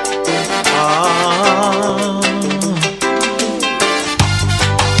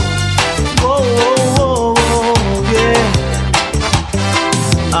 Whoa, whoa, whoa, yeah.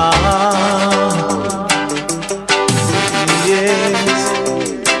 Yes.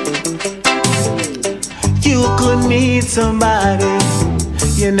 You could meet somebody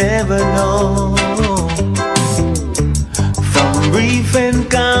you never know. From brief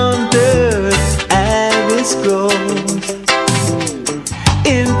encounters as it grows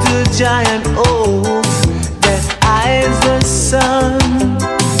into giant oaks that eyes the sun.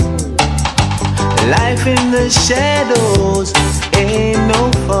 Life in the shadows ain't no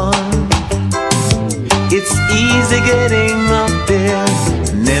fun. It's easy getting up there,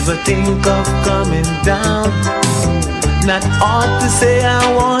 never think of coming down. Not ought to say I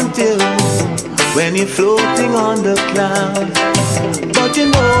want you when you're floating on the clouds. But you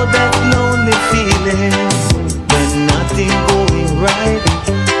know that lonely feeling when nothing going right,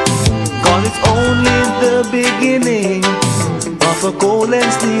 'cause it's only the beginning of a cold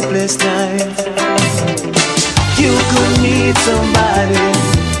and sleepless night. You could meet somebody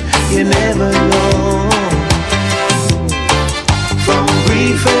you never know. From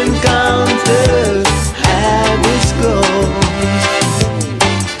brief encounters habits grow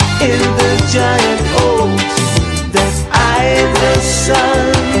in the giant oaks that eye the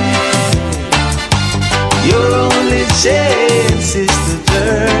sun. Your only chance is to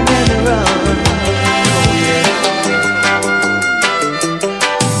turn and run. Oh, yeah.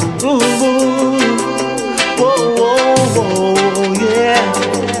 Ooh, whoa, whoa, whoa, yeah.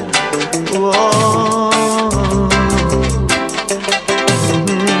 Whoa.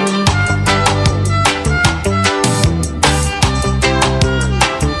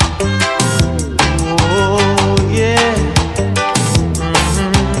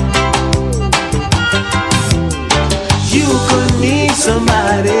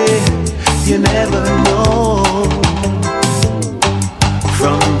 Somebody you never know.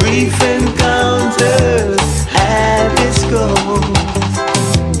 From brief encounters habits grow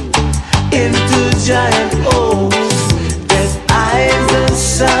into giant oaks that eyes the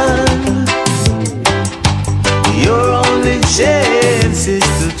sun. Your only chance is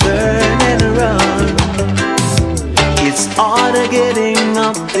to turn and run. It's harder getting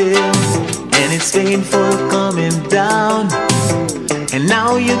up there, and it's painful coming down. And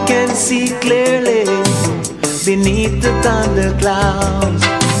now you can see clearly beneath the thunderclouds.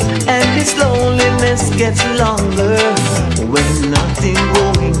 And this loneliness gets longer when nothing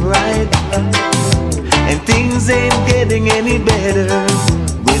going right. And things ain't getting any better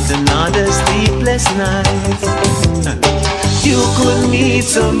with another sleep sleepless nights. You could meet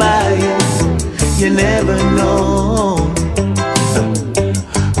somebody you never know.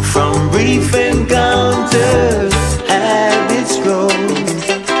 From brief encounters, habits grow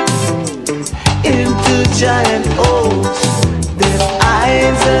into giant oaks. Their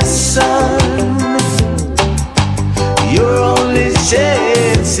eyes are sun. Your only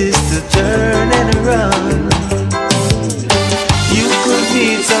chance is to turn and run. You could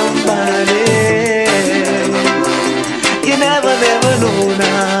meet somebody you never know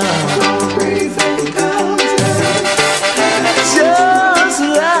now. Just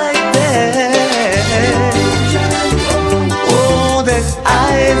like that. Oh, that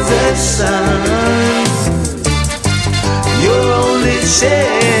eyes of sun. Your only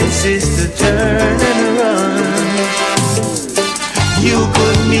chance is to turn and run. You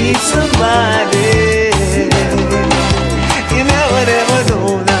could meet somebody you never know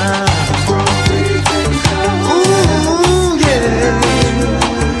now. Ooh, yeah,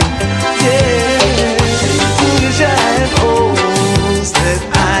 yeah. Through the giant oaks that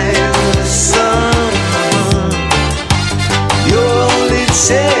I was sun. Your only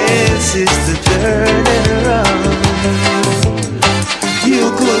chance is to turn and run. You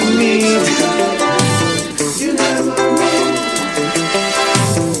could meet. You never know.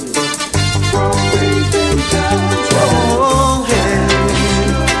 Oh, yeah.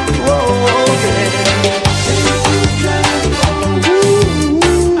 Oh, yeah.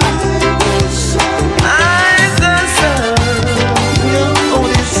 Ooh, I'm the sun. Your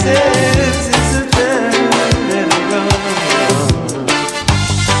only sense is to turn and run.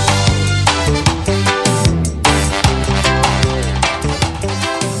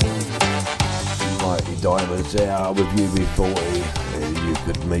 Mighty Diamonds there with UB40. You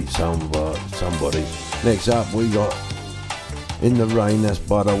could meet somebody. Next up we got In the Rain, that's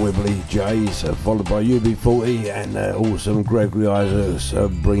by the Wibbly Jays, followed by UB40 and awesome Gregory Isaacs,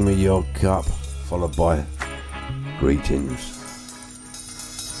 Bring Me Your Cup, followed by Greetings.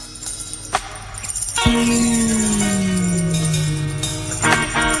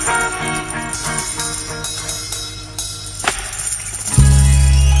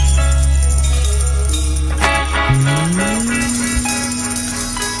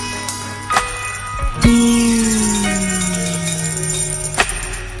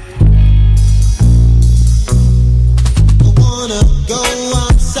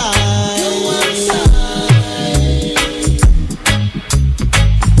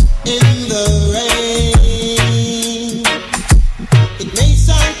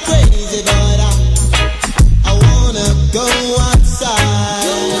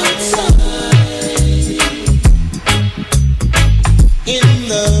 In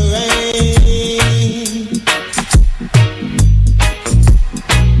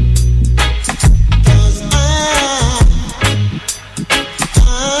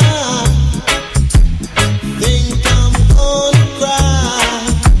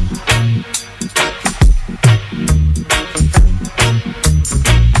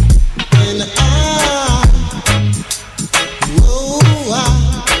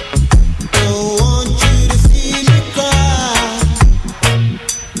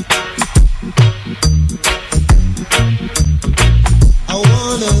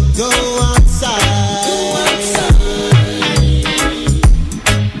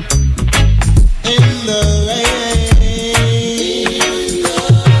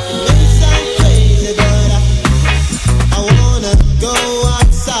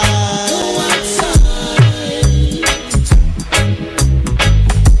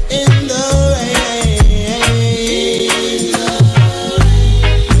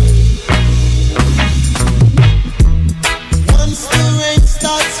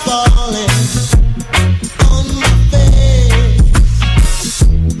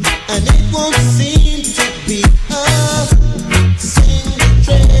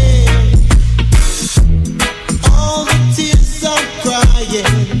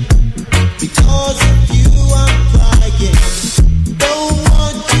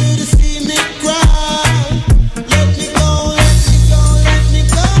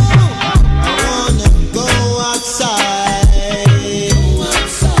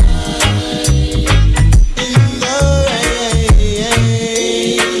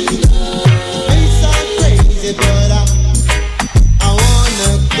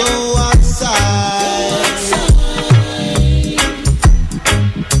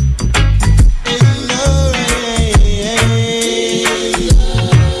the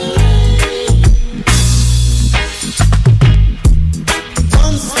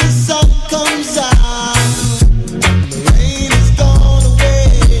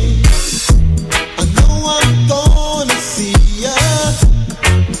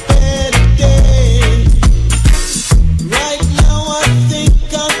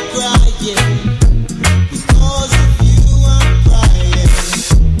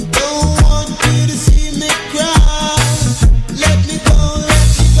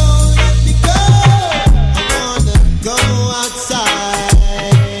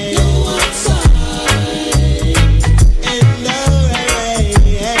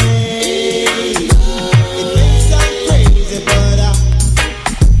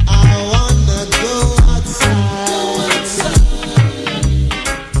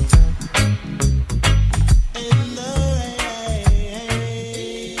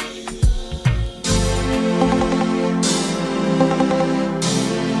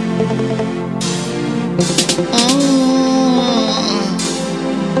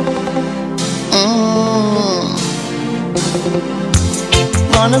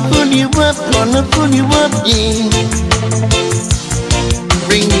Gonna pull you up, yeah.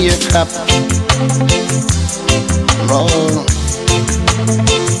 Bring me a cup, Lord.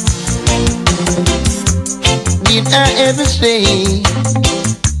 Did I ever say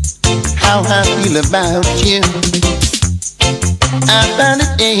how I feel about you? I found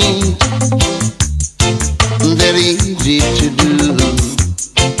it ain't that easy to do.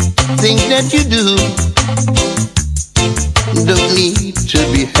 Things that you do don't need to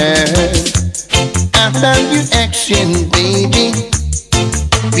be heard. I found your action, baby,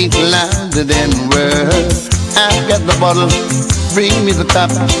 speak louder than words. I've got the bottle, bring me the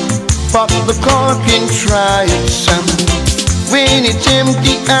cup, pop the cork and try it some. When it's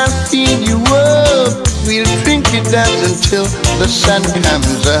empty, I'll fill you up. We'll drink it down until the sun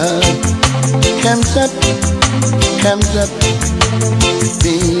comes up. Comes up,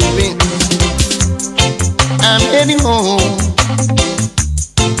 baby. I'm heading home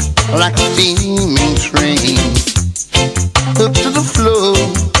like a steaming train, hooked to the floor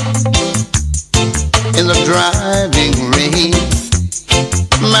in the driving rain.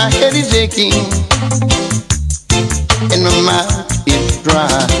 My head is aching and my mouth is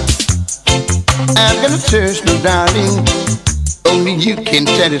dry. I've got a thirst, no darling, only you can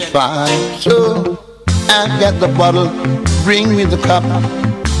satisfy. So I've got the bottle, bring me the cup,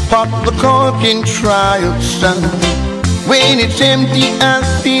 pop the cork and try it, son. When it's empty, I'll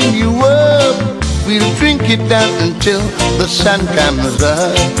fill you up. We'll drink it down until the sun comes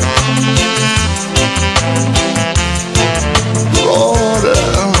up. Lord,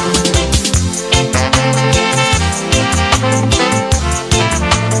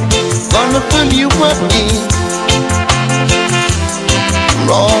 gonna fill you up, yeah.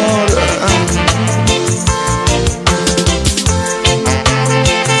 Lord,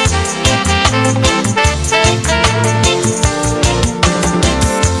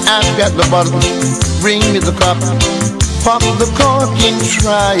 I've got the bottle, bring me the cup, pop the cork and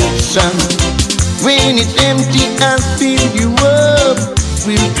try it, son. When it's empty, I'll fill you up.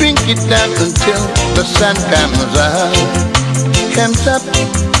 We'll drink it down until the sun comes up. Comes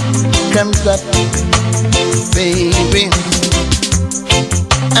up, baby.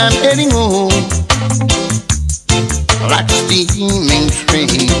 I'm heading home like a steaming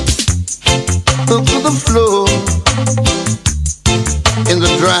train, hooked to the floor in the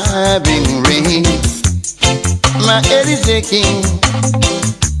driving rain. My head is aching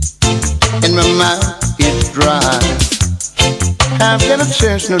and my mouth is dry. I've got a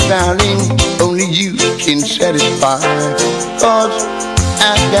thirst, no darling, only you can satisfy. Cause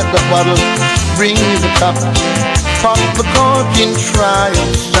I've got the bottle, bring me the cup, pop the cork and try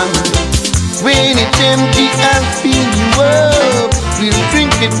it, son. When it's empty, I'll fill you up. We'll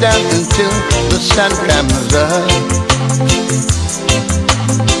drink it down until the sun comes up.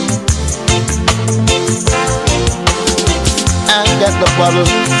 I've got the bottle,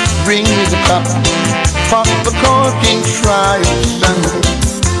 bring me the cup, pop the cork and try it, son.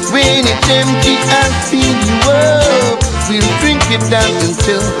 When it's empty, I'll fill you up. We'll drink it down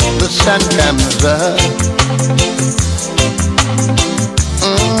until the sun comes up.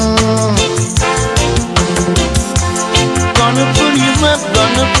 Gonna pull you up,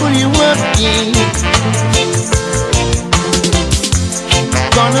 yeah. Gonna pull you up, yeah.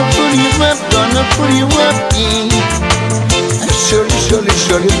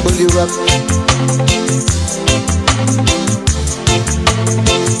 Surely pull you up.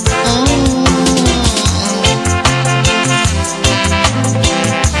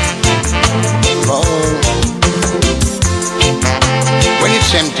 Oh. When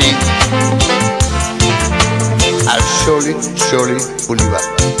it's empty, I'll surely pull you up.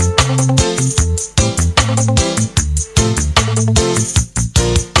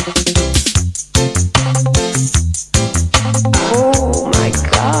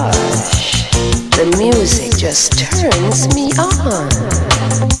 The music just turns me on.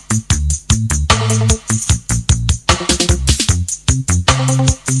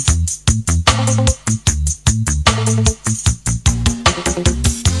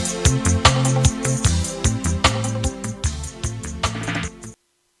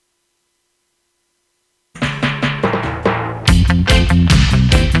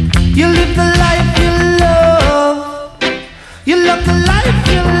 You live the life you love. You love the life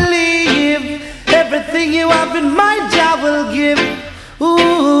you live. Everything you have in mind, I will give.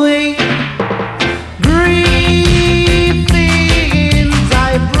 Ooh, greetings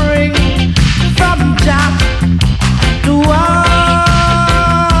I bring from Jah to all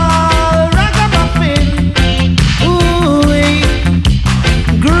ragamuffins.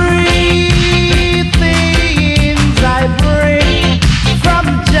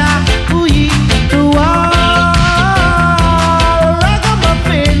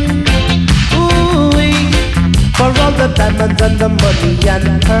 Ruby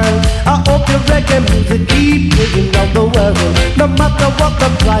and Pearl. I hope your reggae music keep playing around the world. No matter what the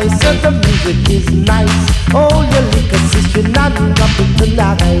price, the music is nice. Oh, your liquor sister, not drop it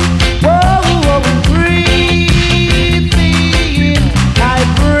tonight. Whoa, whoa, breathe in. I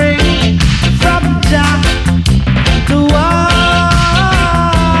bring from Jah to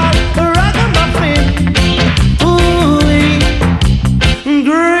all the ragamuffin. Ooh,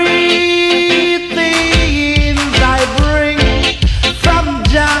 greetings I bring from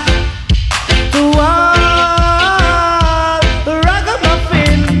Jah to all the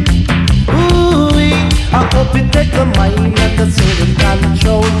ragamuffin. Ooh, I hope it take the mind and the soul in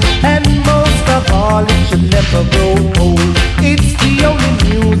control, and most of all it should never grow old. It's the only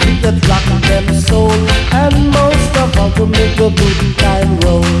music that rocks them soul, and most of all to make the good time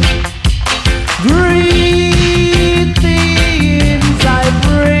roll. Greetings I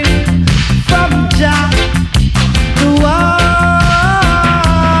bring from Jah to all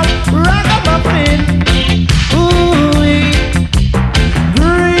ragamuffin. Ooh-wee.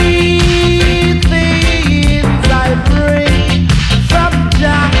 Greetings I bring from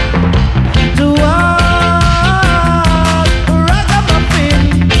Jah to all ragamuffin.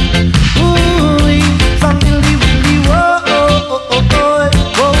 Ooh-wee. From dilly dilly whoa, oh, oh, oh,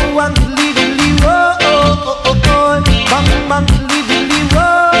 oh, whoa, and dilly dilly whoa, oh, oh, oh, oh, bang bang dilly dilly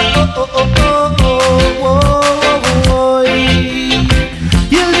whoa, oh, oh, oh, oh, oh, oh.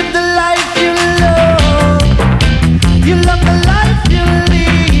 You live the life you love. You love the life you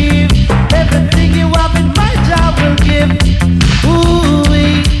live. Everything you have in my job will give.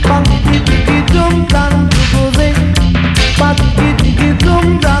 Ooh-wee, bang diggy diggy dum dang doo-doo-zing, bang diggy diggy dum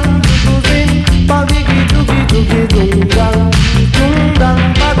dang doo-doo-zing, bang diggy doogie doogie dum dang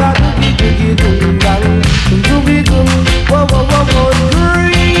baga doogie doogie dum dang doogie dum. Whoa whoa whoa whoa.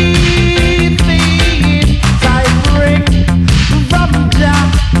 Greetings I bring from Jah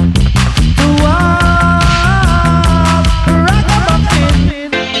to all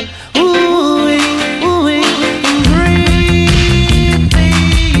ragamuffin. Ooh-wee, ooh-wee. Greetings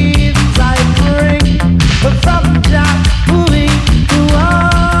I bring from Jah, ooh-wee, to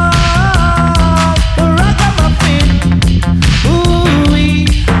all ragamuffin. Ooh-wee.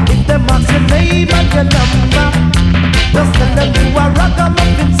 If them ask your name and your number, just tell them you are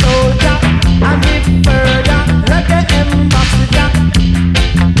ragamuffin soldier, and if further, reggae ambassador,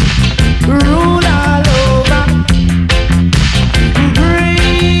 rule all over.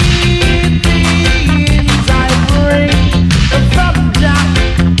 Greetings I bring from Jah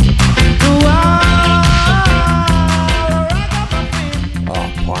to all ragamuffin. Oh,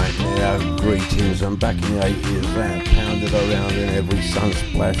 Pioneer, greetings. I'm back in the 80s. That pounded around in every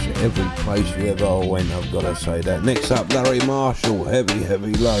sunsplash, every place you ever went. I've got to say that. Next up, Larry Marshall, Heavy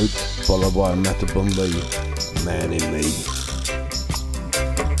Heavy Load, followed by Matabumbi, Man in Me.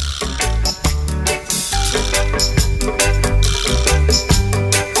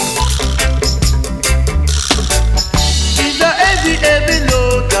 It's a heavy, heavy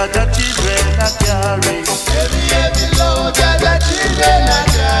load that the children are carrying. Heavy, heavy load that the children are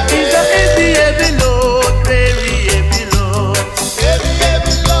carrying. It's a heavy, heavy load, very heavy load. Heavy,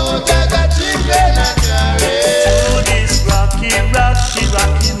 heavy load that the children are carrying. To this rocky, rocky,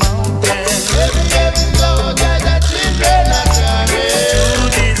 rocky mountain. Heavy, heavy load that the children are carrying. To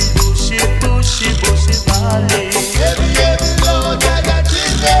this bushy, bushy, bushy valley. Heavy, heavy load that the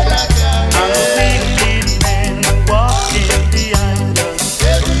children are carrying. And wicked men walking behind us.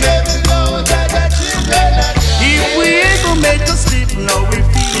 Heavy, heavy load that the children are carrying. If we ever make us sleep, now we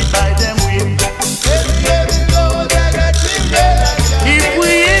feel it by them whip. Heavy, heavy load that the children are carrying. If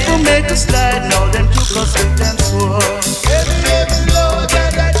we ever make us slide, now them took us with them sword. Heavy, heavy load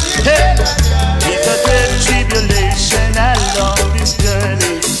that the children are carrying. It's a great tribulation along this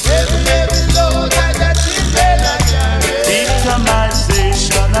journey. Heavy, heavy load that the children are carrying.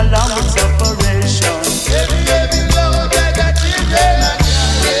 Victimization along with separation. Heavy, heavy load that the children are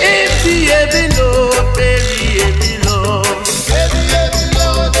carrying. It's the heavy load, very heavy load. Heavy, heavy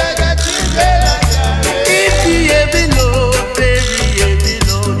load that the children are carrying. It's the heavy load, very heavy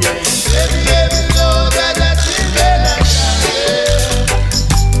load, yes. Heavy, heavy load.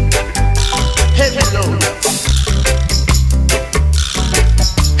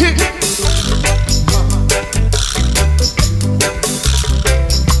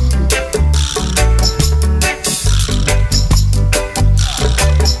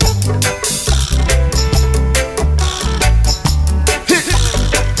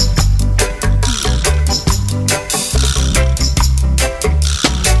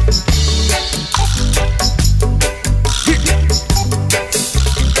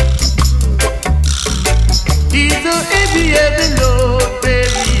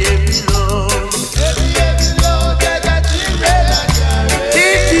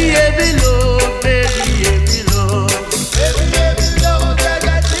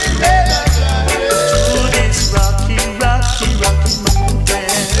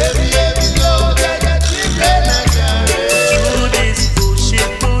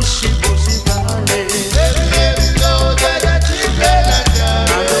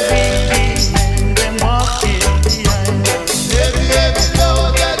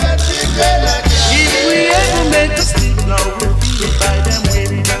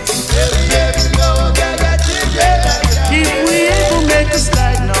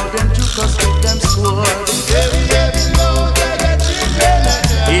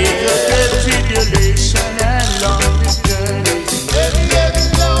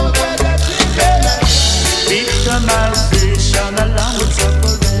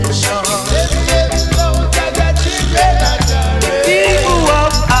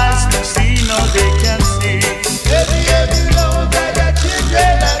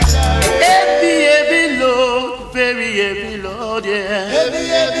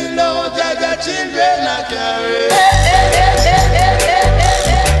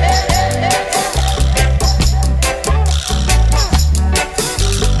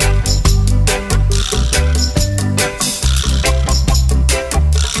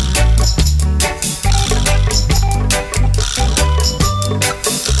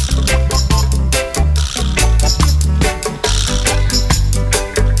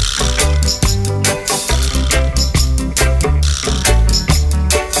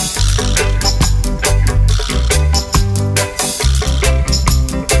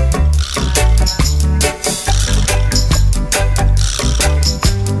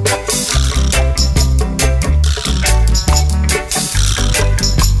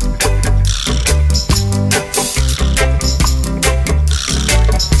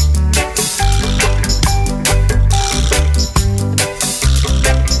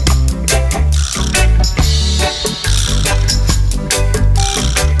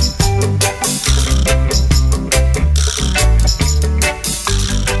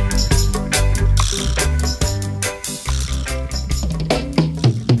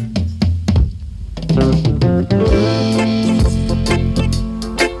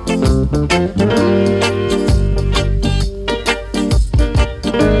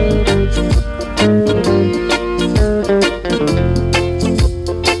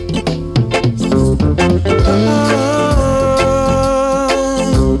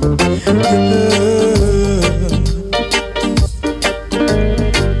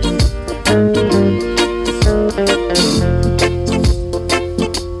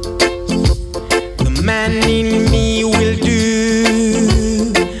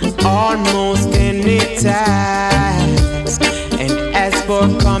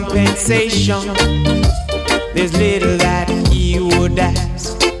 compensation. There's little that he would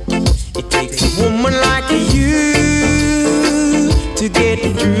ask. It takes a woman like you to get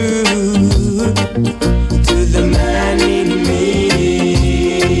through to the man in me.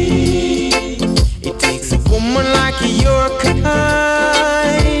 It takes a woman like your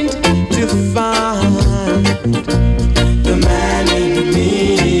kind to find the man in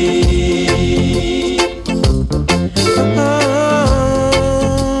me.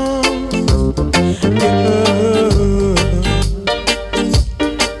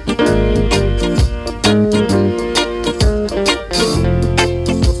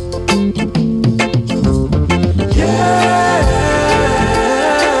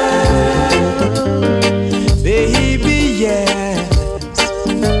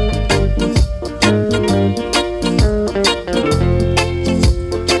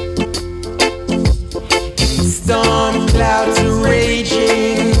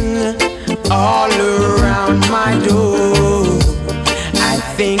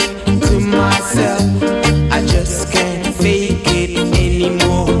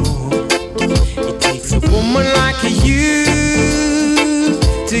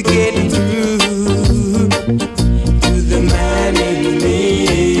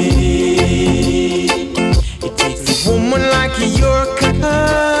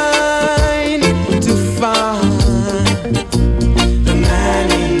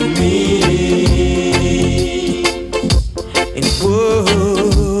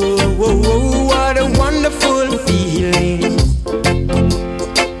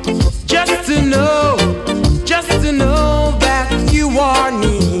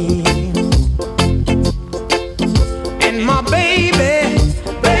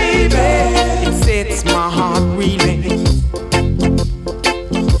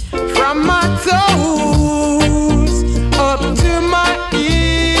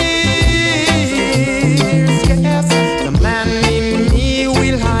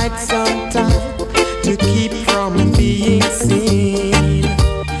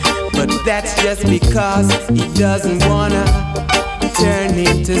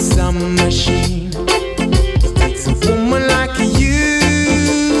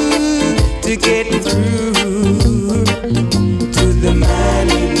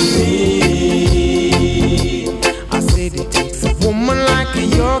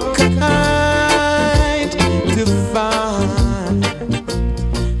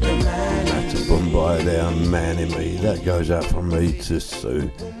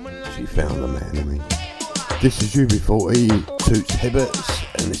 This is UB40, Toots Hibberts,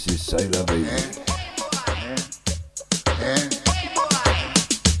 and this is C'est La Vie.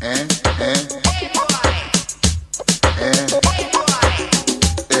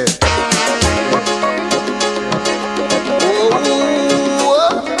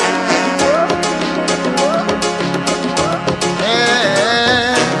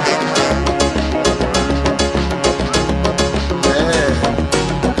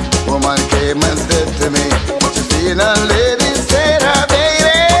 Woman came and said to me, the lady said her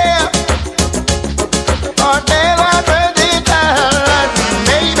baby, or tell her pretty dollars,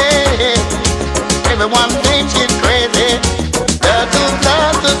 baby. Everyone thinks she's crazy, they're too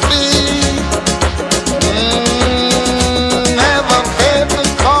glad to see. Never fail to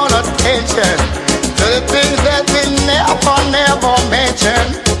call attention to the things that we never mention.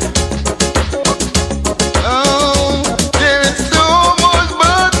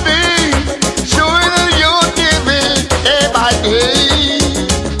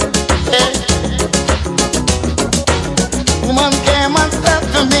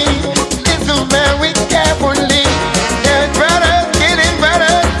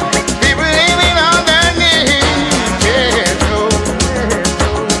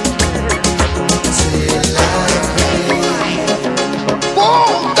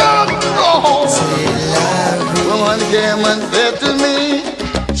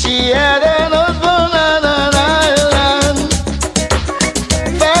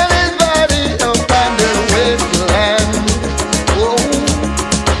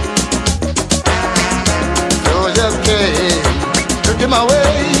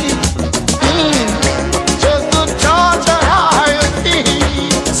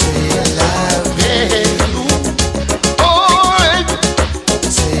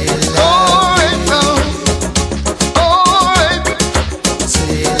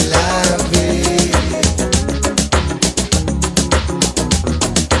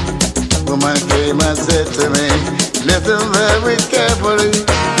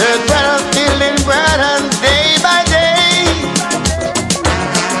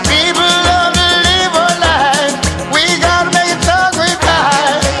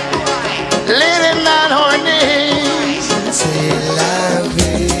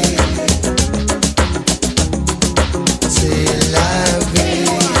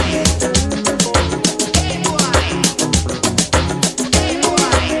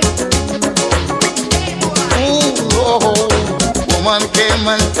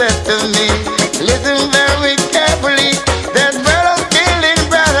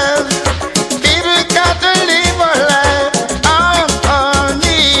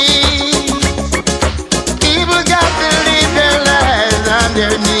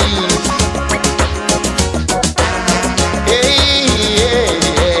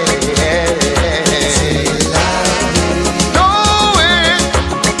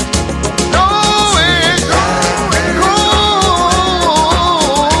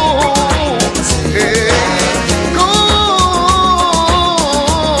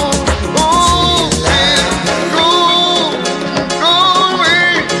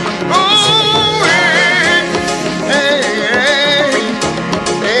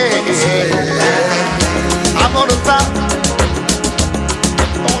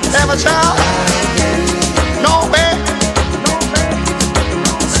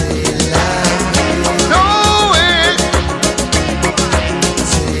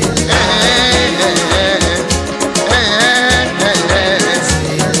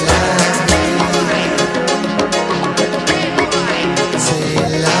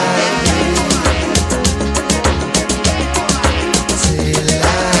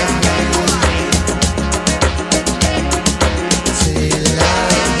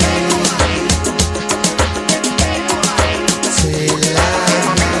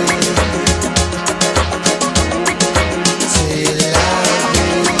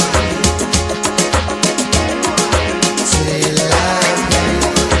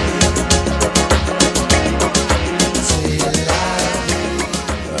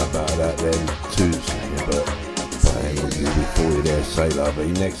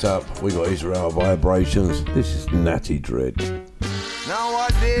 Next up, we got Israel Vibrations. This is Natty Dread.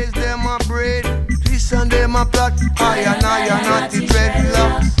 Nowadays, them a breed, this and them a plot. I and Natty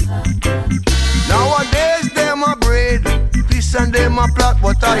Dreadlocks. Nowadays, them a breed, this and them a plot.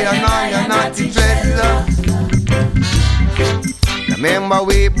 But I and Natty Dreadlocks. Remember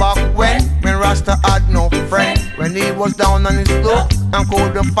way back when Rasta had no friend, when he was down on his luck and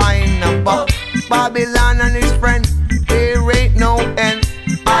couldn't find a buck. Babylon and his friend, there ain't no end.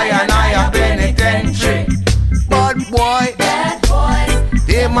 I a penitentiary. But boy, bad boys,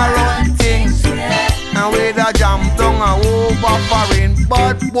 they ma run things, and with a jam tongue a over foreign.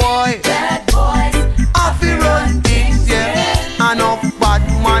 But boy, bad boys, I fi run things, yeah. Enough bad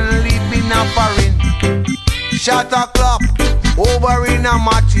man live in a foreign. Shot a clock over in a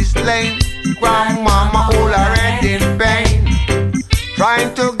matches lane. Grandmama all her head in pain,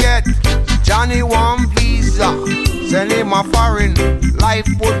 trying to get Johnny one visa. Send him a foreign, life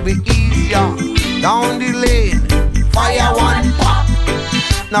would be easier. Down the lane, fire one pop.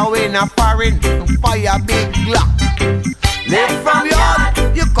 now in a foreign, fire big Glock. Left from yard,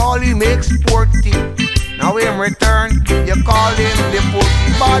 you call him exporting. Now in return, you call him the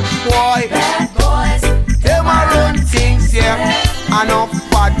putty bad boy. Bad boys, them a run things, yeah. Enough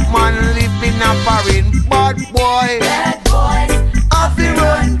bad man live in a foreign. Bad boy, bad boys, have to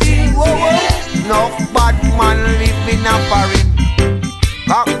run things, whoa, whoa. Enough bad man live in a foreign.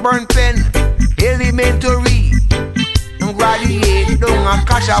 Cockburn pen, elementary. Graduate down a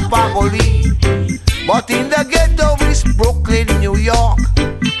Kasha Pagoli. But in the ghetto is Brooklyn, New York.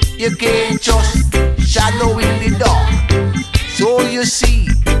 You can't just shadow in the dark. So you see,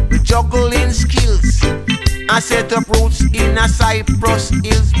 we juggling skills. I set up roots in a Cyprus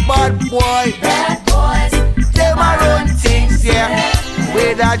Hills. Bad boy, bad boys, them a run things, yeah.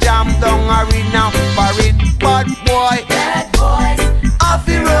 With a jam down arena foreign. Bad boy, bad boys, have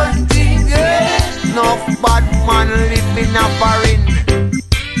to run things, yeah. Enough bad man live in a foreign.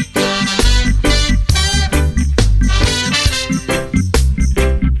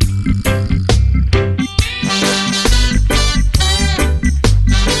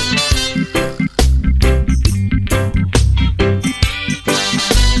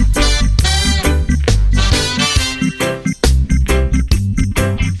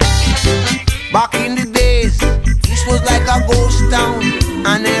 Back in the days, this was like a ghost town,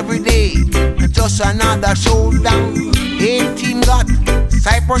 and every day just another showdown. 18 got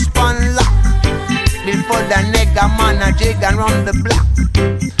Cyprus pan lock. Before the nigga man a jig and run the block.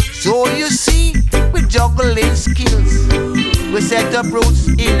 So you see, we juggling skills. We set up roots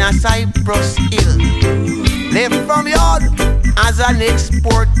in a Cyprus Hill. Left from yard as an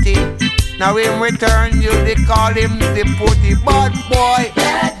exporting. Now in return you they call him the putty bad boy.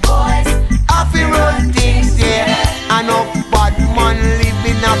 bad boys, Have to run things, yeah. Enough bad man live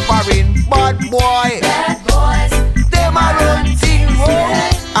in a foreign. Bad boy, bad boys, them a run things,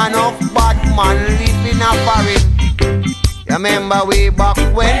 yeah. Enough bad man live in a foreign. You remember way back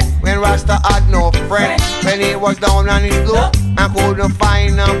when Rasta had no friend. When he was down on his luck and couldn't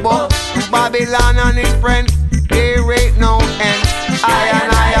find a book. Babylon and his friend, they rate no end. I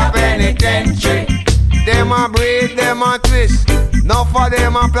a penitentiary. Them a braid, them a twist. Enough for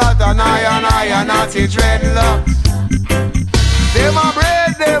them a plot and I a naughty dreadlocks. Them a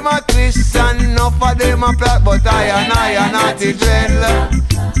braid, them a twist, and enough for them a plot, but I a naughty dreadlocks.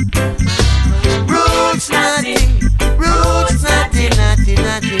 Roots naughty, roots naughty, naughty,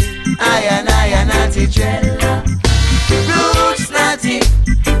 naughty. I a naughty dreadlocks. Roots naughty,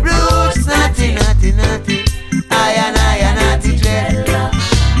 naughty, naughty. I a naughty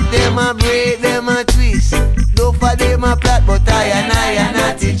dreadlocks. Them a braid, them a twist. Enough for them a plot, but I a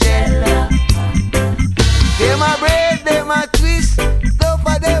naughty dreadlocks. Them a braid, them a twist. Enough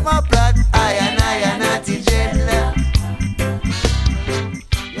for them a plot, I a naughty dreadlocks.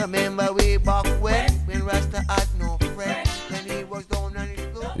 You remember way back when Rasta had no friend, when he was down on his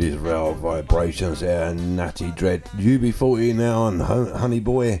floor. These rail vibrations there, and Natty Dread. UB40 now and Honey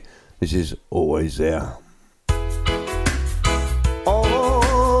Boy. This is Always There.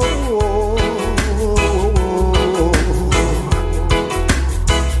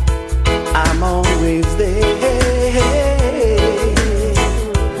 I'm always there.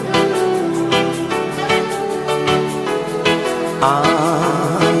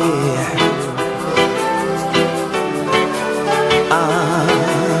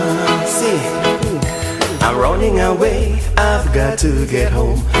 See, I'm running away. I've got to get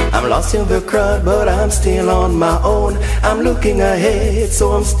home. I'm lost in the crowd, but I'm still on my own. I'm looking ahead,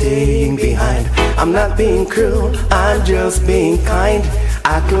 so I'm staying behind. I'm not being cruel, I'm just being kind.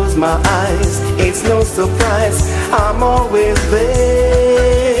 I close my eyes, it's no surprise. I'm always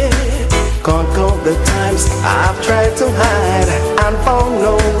there. Can't count the times I've tried to hide and found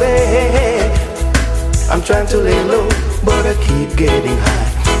no way. I'm trying to lay low, but I keep getting high.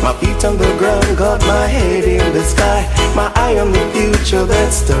 My feet on the ground, got my head in the sky. My eye on the future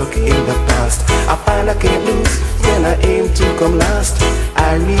that's stuck in the past. I find I can't lose when I aim to come last.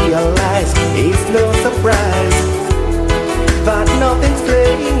 I realize it's no surprise that nothing's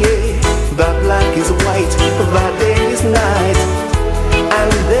playing, yeah. That black is white, that day is night,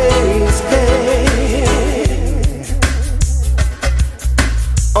 and there is day.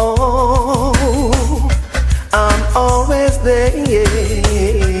 Oh, I'm always there, yeah.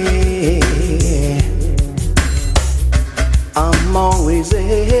 I'm always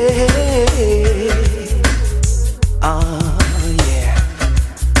there. Yeah.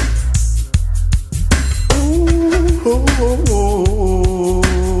 Ooh,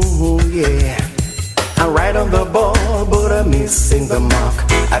 yeah. I'm right on the ball, but I'm missing the mark.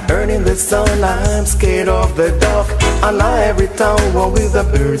 I burn in the sun, I'm scared of the dark. And now every town one with a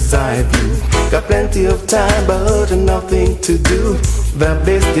bird's eye view. Got plenty of time but nothing to do. The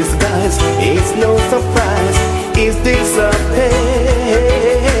best disguise is no surprise, is disappear.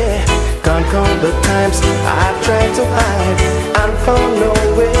 Can't count the times I've tried to hide and found no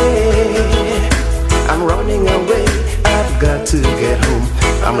way. I'm running away, I've got to get home.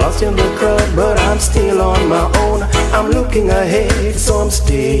 I'm lost in the crowd, but I'm still on my own. I'm looking ahead, so I'm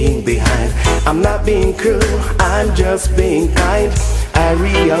staying behind. I'm not being cruel, I'm just being kind. I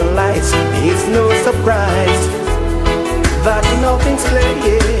realize it's no surprise that nothing's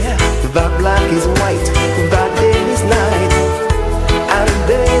clear. That black is white, that day is night, and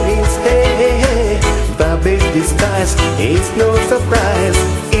there is hay. The best disguise is no surprise,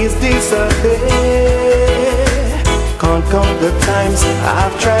 is disappear. Can't count the times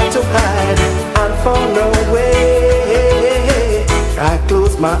I've tried to hide and found no way. I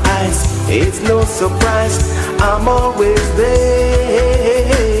close my eyes, it's no surprise, I'm always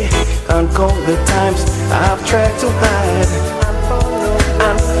there. Can't count the times I've tried to hide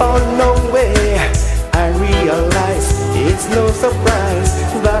and found no way. I realize it's no surprise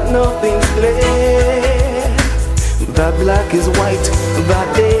that nothing's clear. That black is white,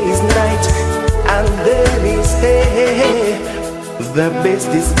 that day is night, and there is hay. The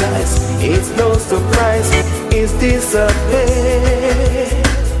best disguise, it's no surprise, is disappear.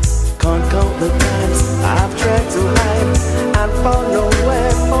 Can't count the times I've tried to hide and found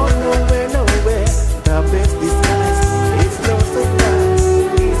nowhere, nowhere. The best disguise, it's no surprise,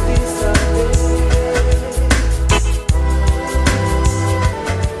 is disappear.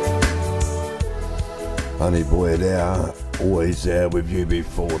 Honey Boy there, always there with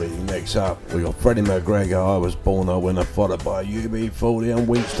UB40. Next up, we got Freddie McGregor, I Was Born a Winner, followed by UB40 and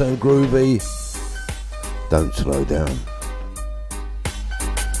Wheatstone Groovy. Don't Slow Down.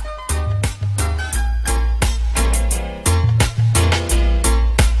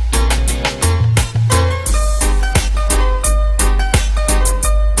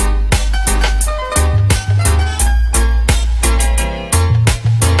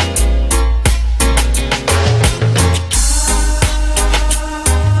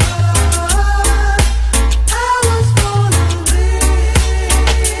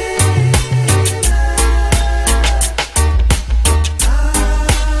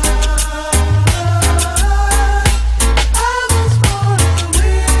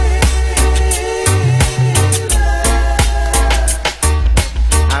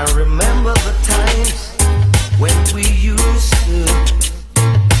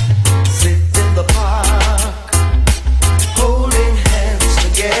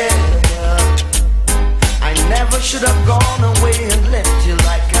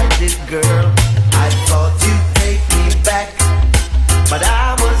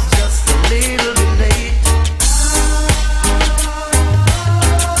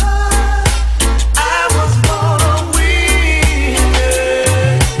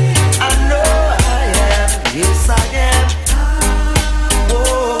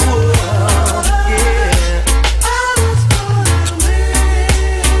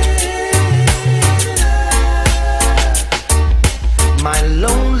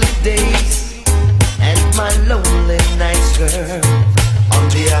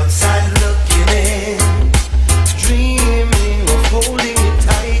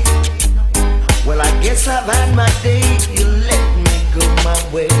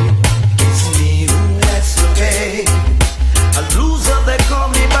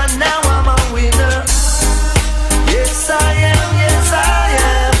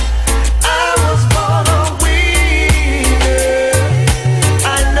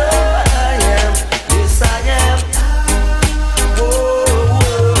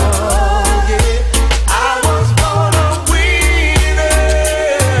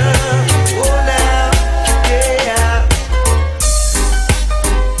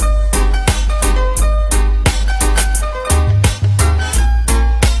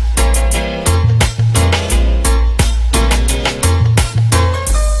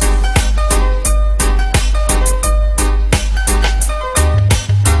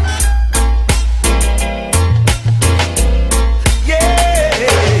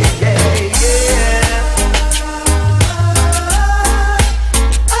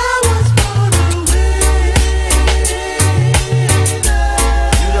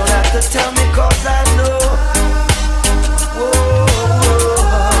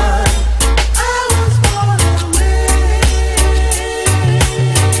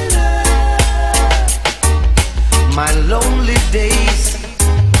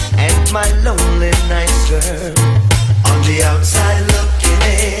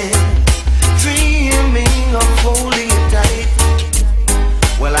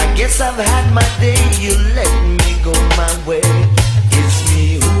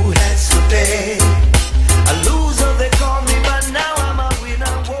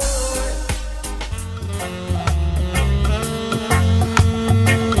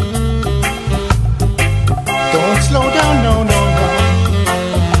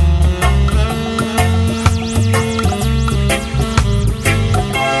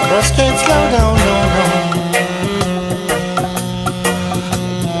 Just can't slow down, no, no.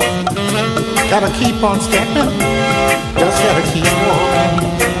 Gotta keep on stepping. Just gotta keep walking.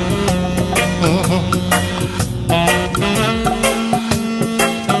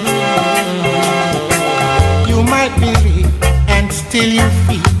 You might believe and still you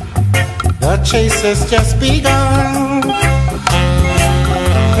feel the chase has just begun.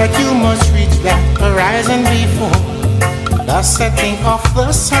 That you must reach that horizon before the setting of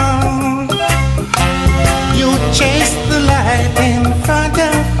the sun. You chase the light in front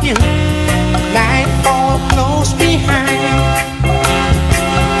of you, light fall close behind.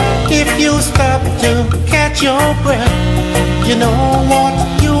 If you stop to catch your breath, you know what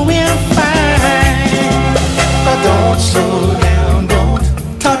you will find. But don't slow down, don't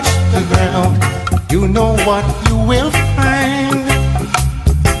touch the ground. You know what you will find.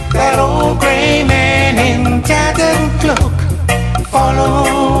 That old gray man in tattered cloak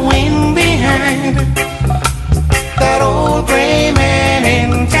following behind. That old gray man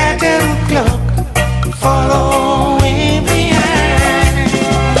in tattered cloak following behind.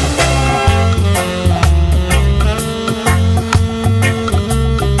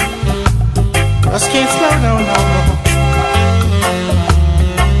 Just can't slow down, no, no.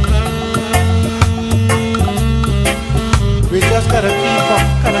 We just gotta keep on,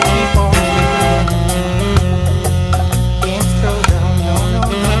 gotta keep on. Can't slow down, no, no,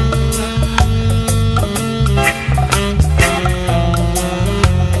 no.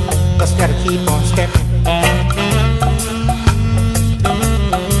 Just gotta keep on stepping.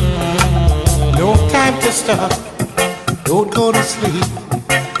 No time to stop, don't go to sleep.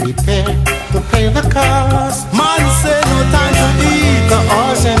 Prepare to pay the cost. Man say no time to eat. The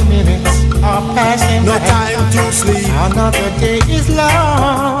hours and minutes are passing. No time to sleep. Another day is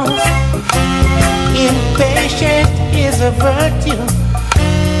lost. Impatient is a virtue.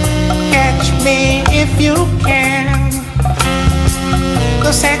 Catch me if you can.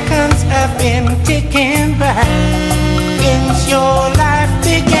 The seconds have been ticking by since your life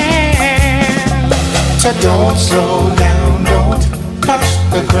began. So don't slow down, don't touch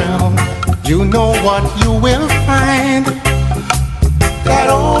the ground. You know what you will find. That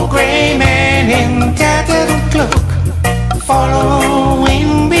old gray man in tattered cloak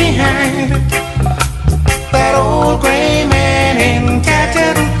following behind. That old gray man in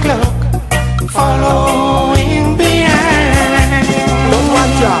tattered cloak following behind. Don't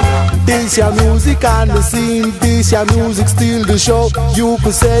watch out. This your music on the scene, this your music steal the show. You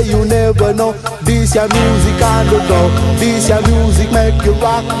could say you never know. This your music on the go. This your music make you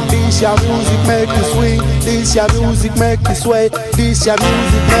rock. This your music make you swing. This your music make you sway. This your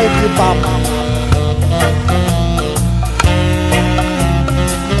music make you pop.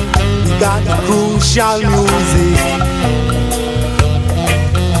 We got the crucial music.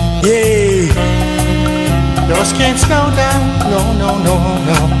 Yeah. Just can't slow down, no, no, no,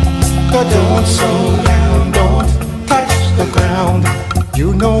 no. But don't slow down, don't touch the ground.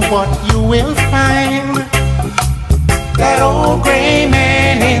 You know what you will find. That old gray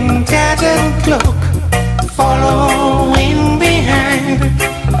man in tattered cloak following behind.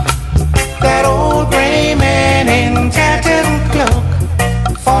 That old gray man in tattered cloak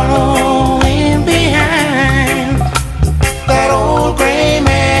following behind. That old gray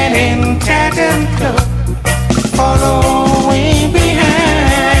man in tattered cloak following behind.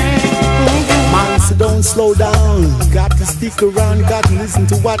 Man, so don't slow down. Got to stick around. Got to listen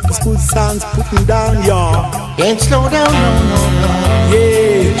to what this good sounds putting down, y'all. Can't slow down, no, no, no.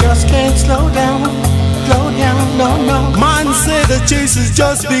 Yeah, you just can't slow down. Slow down, no, no. Man say the chase has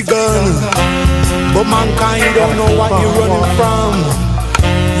just begun, but mankind don't know what you're running from.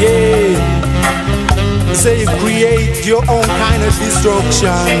 Yeah, say you create your own kind of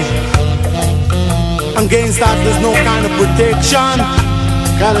destruction. Against that there's no kind of protection.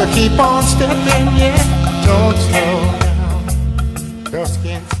 Gotta keep on stepping, yeah. Don't slow down. Just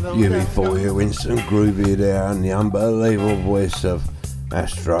can't slow down. UB40, Winston Groovy there, and the unbelievable voice of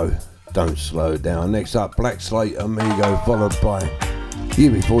Astro. Don't slow down. Next up, Black Slate Amigo, followed by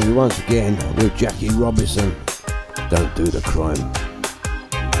UB40 once again with Jackie Robinson. Don't do the crime.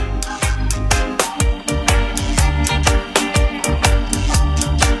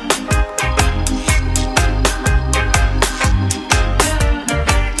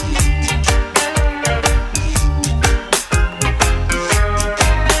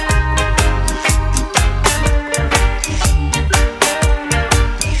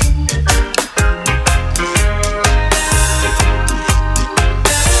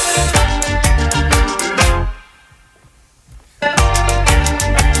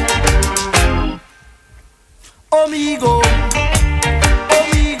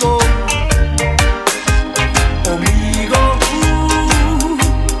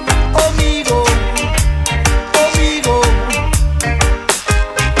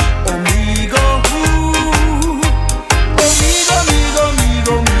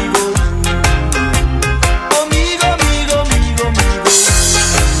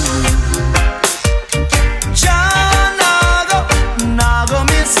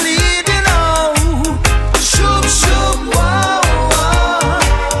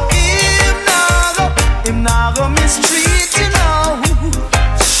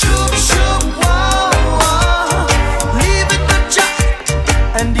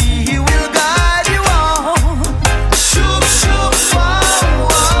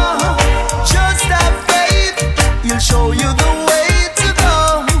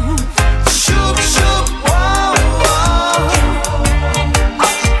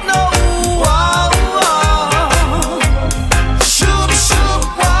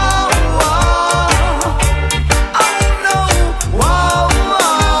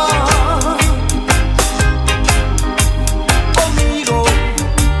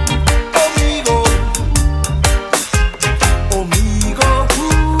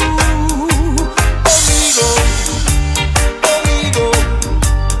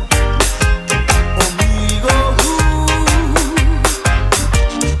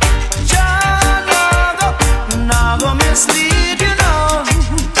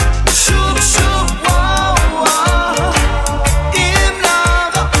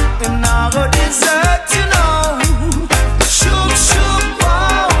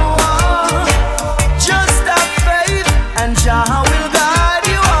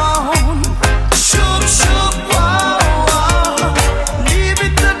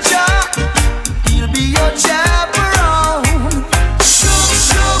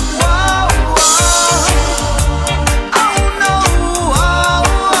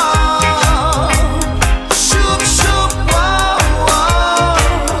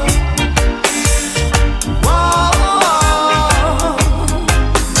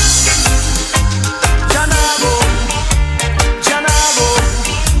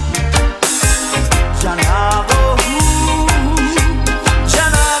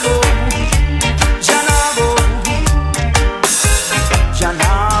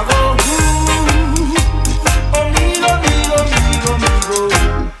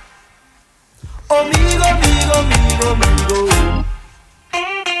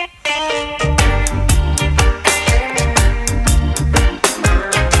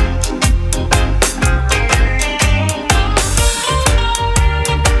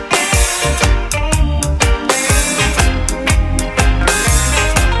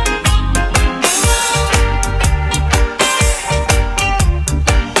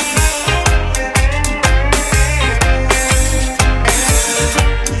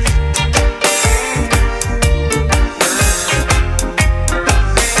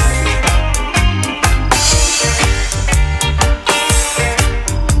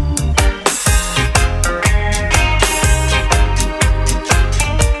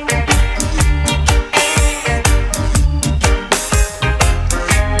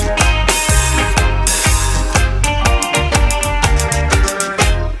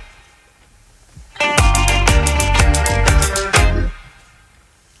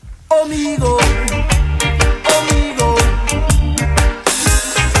 Omigo, Omigo,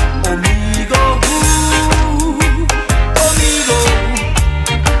 Omigo, Omigo, Omigo,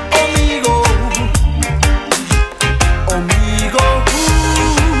 Omigo, Omigo,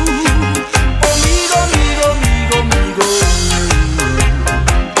 amigo, amigo, amigo,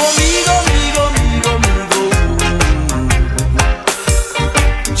 Omigo, amigo, amigo, amigo.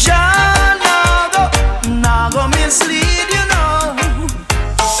 Jah nago mislead you know.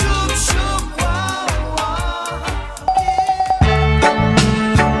 Shoop, shoop, wow, wow.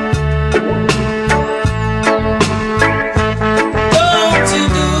 Don't you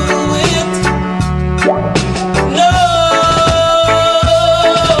do it. No.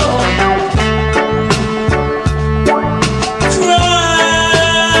 Crime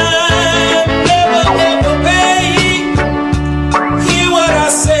never, never pay. Hear what I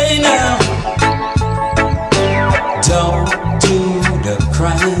say now. Don't do the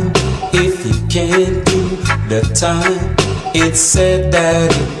crime if you can't do the time. It's said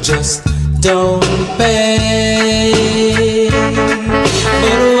that it just don't pay.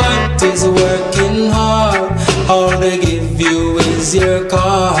 But what is working hard? All they give you is your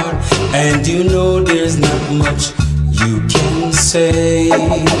card, and you know there's not much you can say.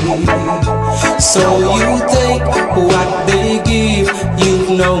 So you take what they give. You've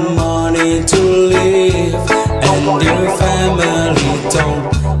no money to live, and your family don't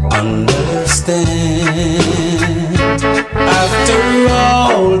understand. After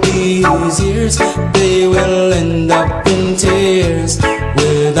all these years, they will end up in tears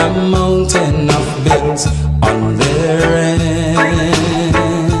with a mountain of bills on their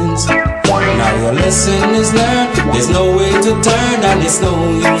hands. Now your lesson is learned. There's no way to turn, and it's no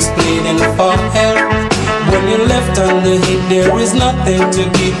use pleading for help. When you're left on the heat, there is nothing to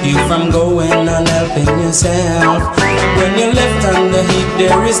keep you from going and helping yourself. When you're left on the heat,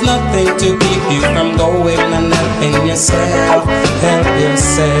 there is nothing to keep you from going and helping yourself. Help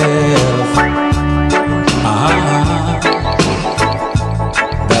yourself.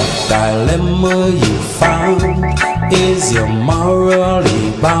 The dilemma you found is you're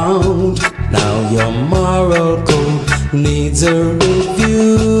morally bound. Now your moral code needs a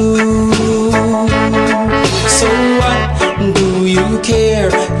review. So what do you care?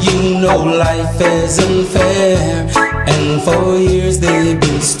 You know life is unfair, and for years they've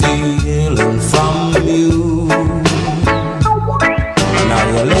been stealing from you. Now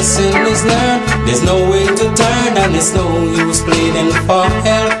your lesson is learned. There's no way to turn, and it's no use pleading for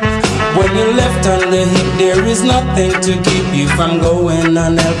help. When you're left on the heat, there is nothing to keep you from going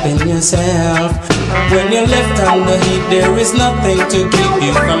and helping yourself. When you're left on the heat, there is nothing to keep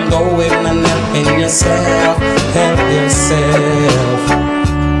you from going and helping yourself. Help yourself.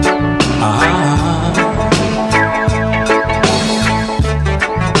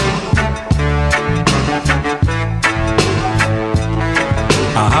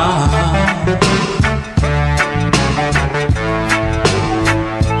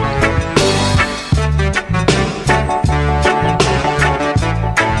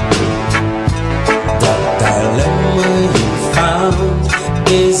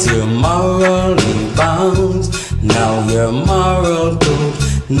 Is you're morally bound. Now your moral code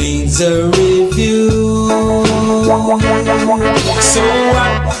needs a review. So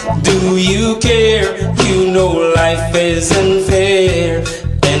what do you care? You know life is unfair,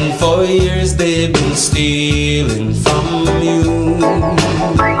 and for years they've been stealing from you.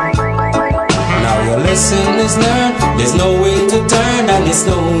 Now your lesson is learned. There's no way to turn, and it's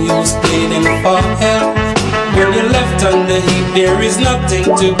no use pleading for help. When you're left on the heat, there is nothing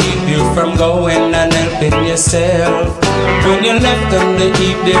to keep you from going and helping yourself. When you're left on the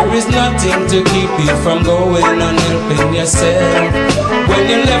heat, there is nothing to keep you from going and helping yourself. When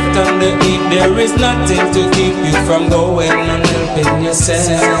you're left on the heat, there is nothing to keep you from going and helping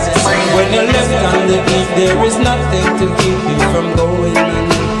yourself. When you're left on the heat, there is nothing to keep you from going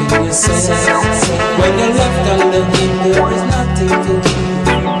and helping yourself. When you're left on the heat, there is nothing to keep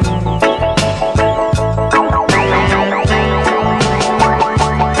you.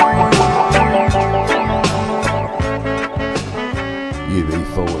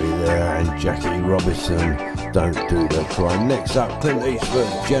 Jackie Robinson, Don't Do the Crime. Next up, Clint Eastwood,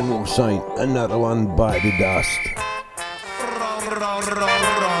 General Saint, another one, Bite the Dust.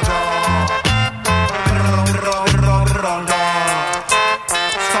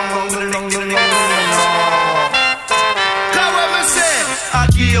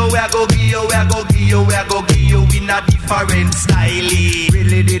 I go give you in a different style.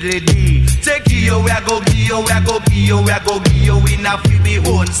 Really, take you, I go give you in a fi me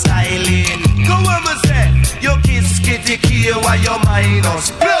own styling. Go on, me say, You kiss kitty K while you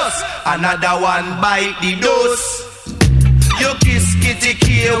minus plus. Another one bite the dose. You kiss kitty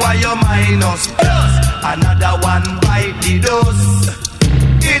K while you minus plus. Another one bite the dose.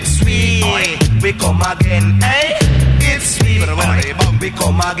 It's we come again, eh? It's we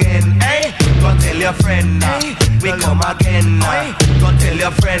come again, eh? Go tell your friend, we come again, go tell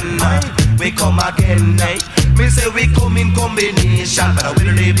your friend, we come again, eh? Me say we come in combination, but we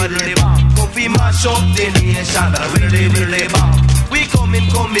really bang. Come fi mash up the nation, but we really bang. We come in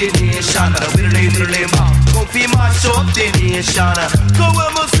combination, but we really bang. Come fi mash up the nation. So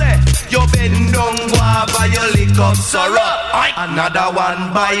when we say you bend down, guava, you lick up syrup. Another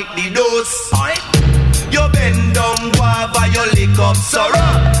one bite the dose. You bend down, guava, you lick up syrup.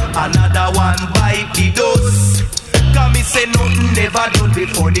 Another one bite the dose. Cause me say nothing never done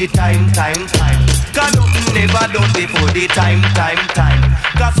before the time. Cause nothing never done before the time.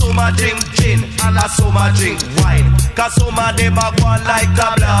 Cause some a drink gin and some a drink wine. Cause some of them a go like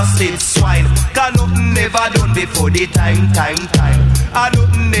a blasted swine. Cause nothing never done before the time. And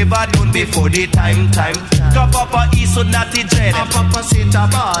nothing never done before the time. Cause Papa is so naughty dread and Papa sit a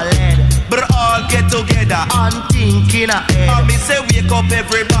ball head. But all get together and think in a head. And me say wake up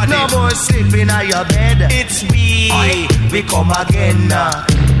everybody. No more sleeping on your bed. It's we come again.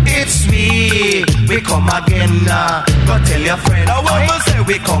 It's we come again. Go tell your friend. I want to say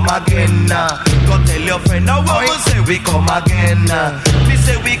we come again. Go tell your friend. I want to say we come again. We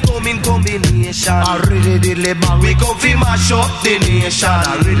say we come in combination. I really bang. We come fi mash up the nation.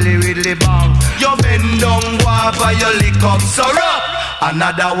 I really bang. You bend down, guava, you lick up syrup.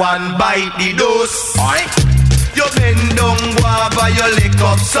 Another one bite the dose. You bend down, guava, you lick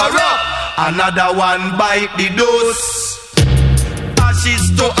up syrup. Another one bite the dose.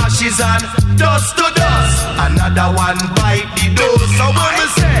 Ashes to ashes and dust to dust. Another one bite the dose. So when we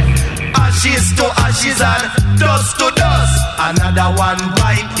say ashes to ashes and dust to dust. Another one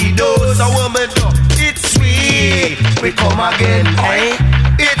bite the dose. So when we do, it's we come again, eh?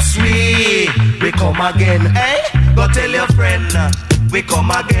 It's we come again, eh? Go tell your friend, we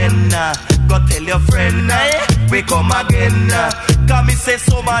come again. Go tell your friend, we come again. Cause me say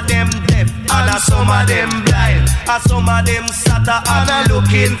some of them deaf and some of them blind, and some of them sata and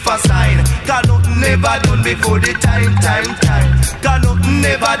looking for sign. Cause nothing never done before the time. Cause nothing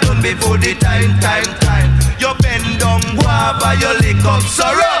never done before the time. You bend down, guava, you lick up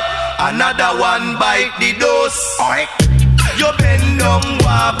syrup. Another one bite the dose. You bend down,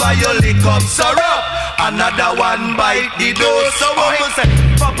 guava, you lick up syrup. Another one bite the dose. So what we say?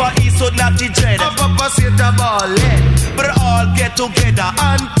 Papa is so naughty dread and Papa sit a ball head. But all get together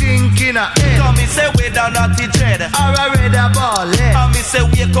and think in a head. Come me say we down naughty dread or a red a ball head. And me say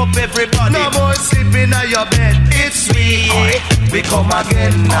wake up everybody. No more sleeping on your bed. It's we come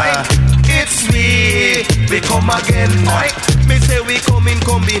again. It's we come again. Me say we come in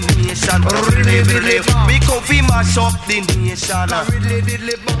combination. We come fi mash up the nation.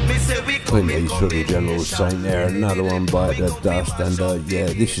 Me say we come in Clint Eastwood, the General Saint there, another one bite the dust, and yeah,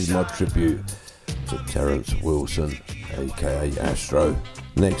 this is my tribute to Terence Wilson, aka Astro.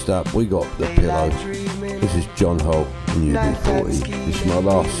 Next up, we got The Pillow. This is John Holt and UB40. This is my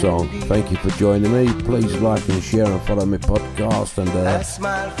last song. Thank you for joining me. Please like and share and follow my podcast. And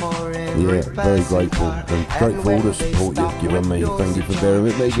yeah, very grateful. And grateful for all the support you've given me. Thank you for bearing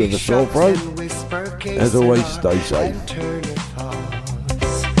with me with the sore throat. As always, stay safe.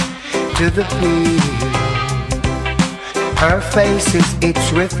 To the pillow. Her face is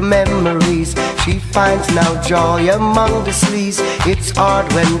itched with memories. She finds now joy among the sleaze. It's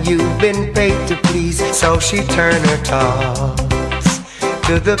hard when you've been paid to please. So she turned her thoughts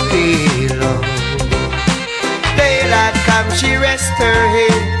to the pillow. Daylight comes, she rests her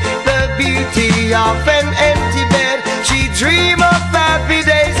head. The beauty of an empty bed. She dreams of happy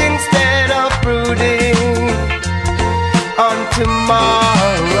days instead of brooding on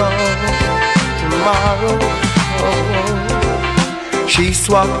tomorrow. She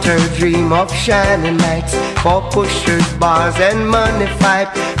swapped her dream of shining nights for pushers, bars and money fight,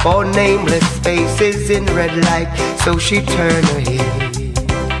 for nameless faces in red light. So she turned her head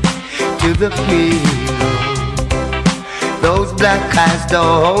to the pillow. Those black eyes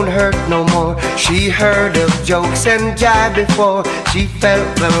don't hurt no more. She heard of jokes and jive before. She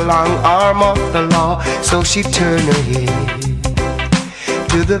felt the long arm of the law. So she turned her head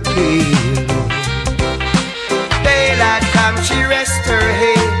to the pillow. Daylight comes, she rests her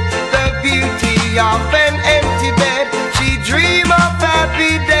head. The beauty of an empty bed. She dreams of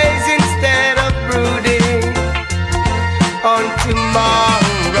happy days instead of brooding on tomorrow.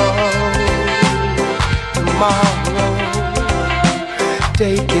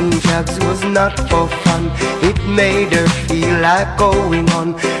 Taking drugs was not for fun. It made her feel like going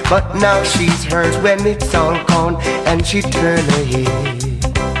on. But now she's hurt when it's all gone, and she turned her head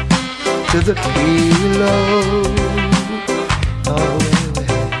to the pillow. Oh,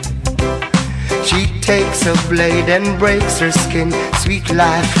 she takes a blade and breaks her skin. Sweet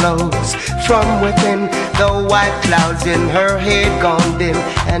life flows from within. The white clouds in her head gone dim,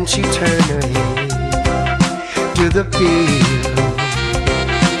 and she turned her head to the pillow.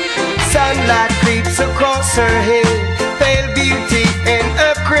 Sunlight creeps across her head, pale beauty in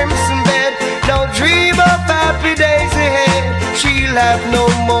a crimson bed. No dream of happy days ahead. She'll have no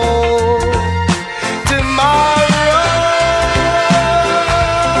more tomorrow.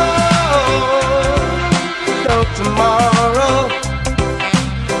 No tomorrow.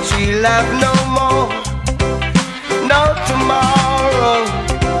 She'll have no more. No tomorrow.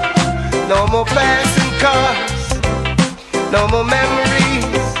 No more passing cars. No more memories.